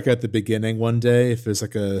least check out the beginning one day if there's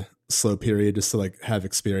like a slow period just to like have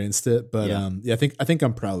experienced it. But I think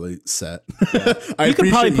I'm probably set. You could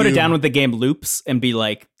probably put it down with the game loops and be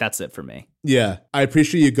like, that's it for me. Yeah, I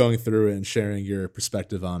appreciate you going through it and sharing your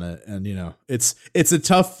perspective on it. And, you know, it's a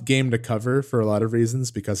tough game to cover for a lot of reasons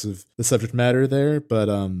because of the subject matter there. But,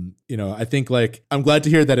 you know, I think like I'm glad to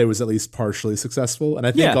hear that it was at least partially successful. And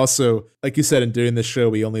I think also, like you said, in doing this show,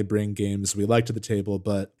 we only bring games we like to the table.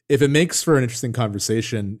 But if it makes for an interesting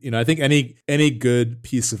conversation, you know, I think any good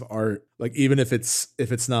piece of art, like even if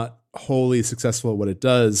it's not wholly successful at what it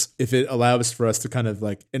does, if it allows for us to kind of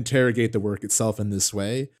like interrogate the work itself in this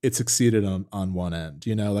way, it succeeded on one end,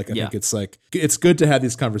 you know, like I think it's like, it's good to have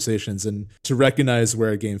these conversations and to recognize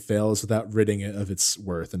where a game fails without ridding it of its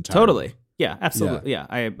worth entirely. Totally. Yeah, absolutely. Yeah,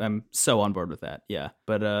 I'm so on board with that. Yeah.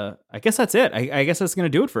 But I guess that's it. I guess that's going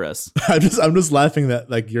to do it for us. I'm just laughing that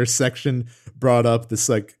like your section brought up this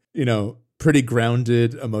like, you know, pretty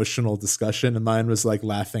grounded emotional discussion, and mine was like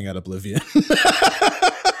laughing at Oblivion.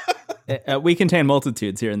 We contain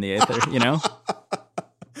multitudes here in the Aether, you know?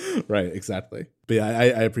 Right, exactly. But yeah,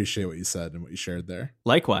 I appreciate what you said and what you shared there.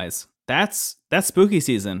 Likewise. That's spooky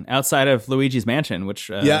season outside of Luigi's Mansion, which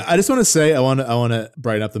yeah, I just want to say I want to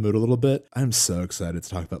brighten up the mood a little bit. I'm so excited to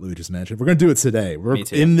talk about Luigi's Mansion. We're going to do it today. We're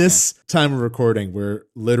in this time of recording. We're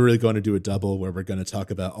literally going to do a double where we're going to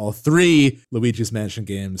talk about all 3 Luigi's Mansion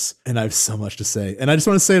games, and I have so much to say. And I just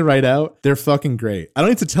want to say right out, they're fucking great. I don't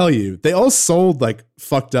need to tell you, they all sold like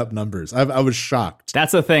fucked up numbers. I was shocked.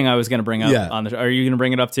 That's the thing I was going to bring up on the. Are you going to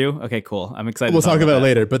bring it up too? Okay, cool. I'm excited. We'll talk about it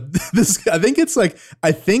later. But this, I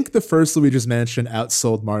think the first Luigi's Mansion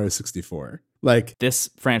outsold Mario 64. Like,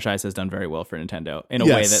 this franchise has done very well for Nintendo in a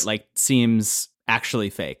way that like seems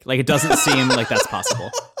actually fake. Like, it doesn't seem like that's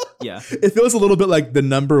possible. Yeah, it feels a little bit like the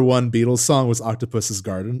number 1 Beatles song was Octopus's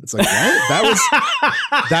Garden. It's like,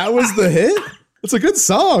 what? that was the hit. It's a good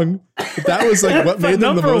song, but that was like what made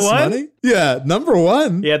them the most money. Yeah, number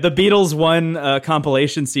 1. Yeah, the Beatles 1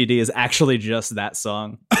 compilation CD is actually just that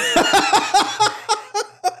song.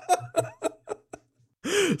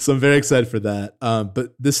 So I'm very excited for that.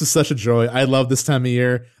 But this is such a joy. I love this time of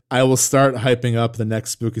year. I will start hyping up the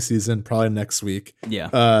next spooky season probably next week. Yeah.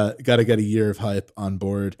 Got to get a year of hype on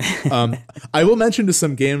board. I will mention to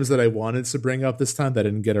some games that I wanted to bring up this time that I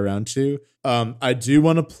didn't get around to. I do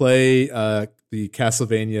want to play the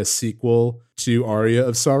Castlevania sequel to Aria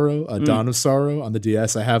of Sorrow, Dawn of Sorrow on the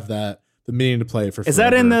DS. I have that. The meaning to play it for forever. Is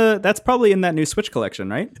that that's probably in that new Switch collection,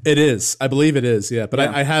 right? It is. I believe it is, yeah. But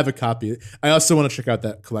yeah. I have a copy. I also want to check out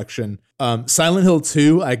that collection. Silent Hill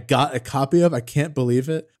 2, I got a copy of. I can't believe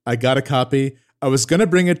it. I got a copy. I was going to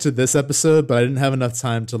bring it to this episode, but I didn't have enough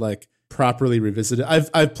time to like properly revisit it.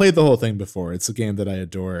 I've played the whole thing before. It's a game that I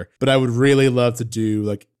adore, but I would really love to do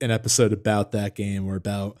like an episode about that game or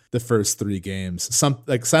about the first 3 games. Some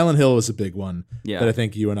like Silent Hill was a big one that I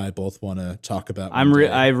think you and I both want to talk about.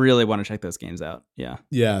 I really want to check those games out.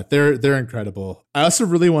 Yeah, they're incredible. I also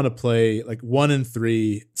really want to play like 1 and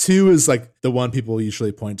 3. 2 is like the one people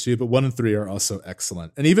usually point to, but 1 and 3 are also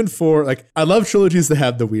excellent. And even 4, like I love trilogies that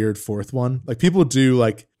have the weird 4th one. Like people do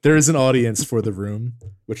like there is an audience for The Room,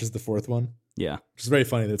 which is the 4th one. Yeah. Which is very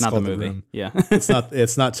funny that it's not called the movie. Room. Yeah.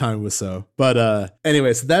 it's not Time Wiseau. But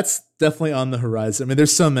anyway, so that's definitely on the horizon. I mean,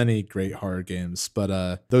 there's so many great horror games,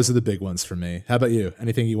 but those are the big ones for me. How about you?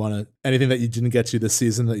 Anything that you didn't get to this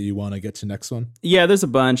season that you want to get to next one? Yeah, there's a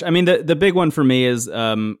bunch. I mean, the big one for me is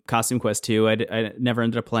Costume Quest 2. I never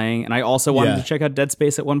ended up playing. And I also wanted to check out Dead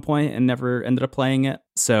Space at one point and never ended up playing it.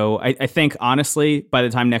 So I think, honestly, by the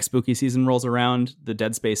time next spooky season rolls around, the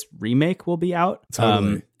Dead Space remake will be out.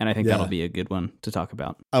 Totally. And I think that'll be a good one to talk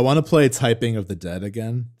about. I want to play Typing of the Dead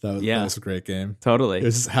again. That was a great game. Totally. It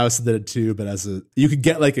was House of the Dead 2, but you could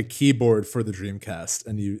get like a keyboard for the Dreamcast,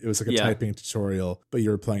 and it was like a typing tutorial, but you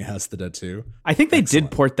were playing House of the Dead 2. I think they did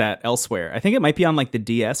port that elsewhere. I think it might be on like the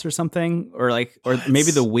DS or something, or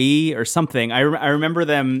maybe the Wii or something. I remember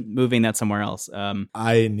them moving that somewhere else.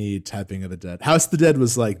 I need Typing of the Dead. House of the Dead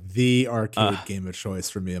was like the arcade game of choice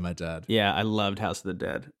for me and my dad. Yeah, I loved House of the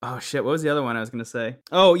Dead. Oh shit, what was the other one I was going to say?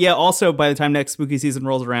 Oh yeah, also by the time next spooky season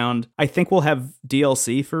rolls around, I think we'll have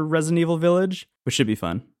DLC for Resident Evil Village, which should be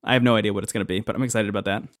fun. I have no idea what it's going to be, but I'm excited about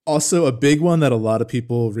that. Also, a big one that a lot of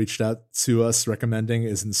people reached out to us recommending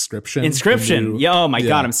is Inscryption. Oh my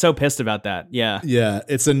God, I'm so pissed about that. Yeah. Yeah,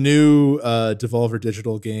 it's a new Devolver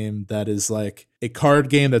Digital game that is like a card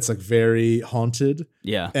game that's like very haunted.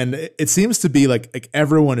 Yeah. And it seems to be like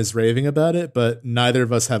everyone is raving about it, but neither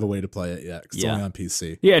of us have a way to play it yet because it's only on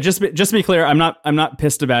PC. Yeah, just to be clear, I'm not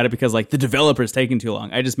pissed about it because like the developer's taking too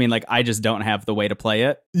long. I just mean like I just don't have the way to play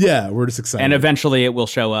it. Yeah, we're just excited. And eventually it will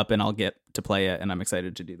show up and I'll get to play it, and I'm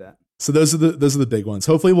excited to do that. So those are the big ones.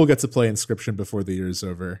 Hopefully we'll get to play Inscryption before the year is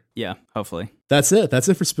over. Yeah, hopefully. That's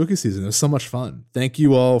it for spooky season. It was so much fun. Thank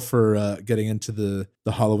you all for getting into the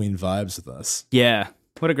Halloween vibes with us. Yeah,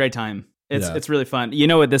 what a great time. It's really fun. You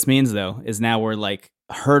know what this means though is now we're like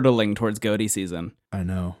hurtling towards GOTY season. I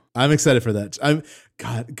know. I'm excited for that.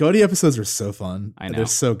 GOTY episodes are so fun. I know. They're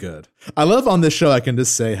so good. I love on this show, I can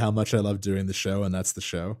just say how much I love doing the show, and that's the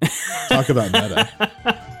show. Talk about meta.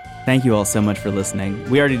 Thank you all so much for listening.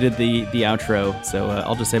 We already did the outro, so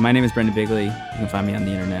I'll just say my name is Brendan Bigley. You can find me on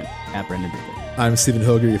the internet at Brendan Bigley. I'm Stephen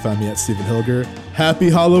Hilger. You find me at Stephen Hilger. Happy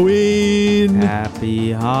Halloween!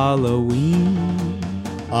 Happy Halloween!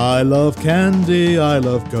 I love candy. I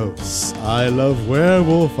love ghosts. I love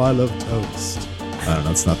werewolf. I love toast. I don't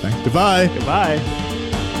know. It's nothing. Goodbye. Goodbye.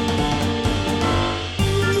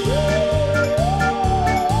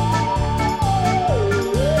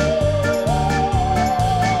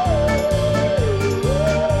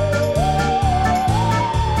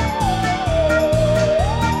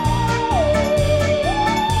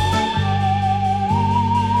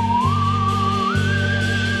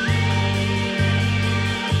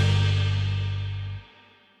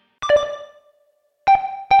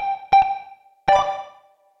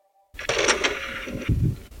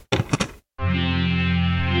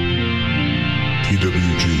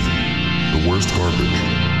 TWG, the worst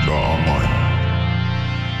garbage.online.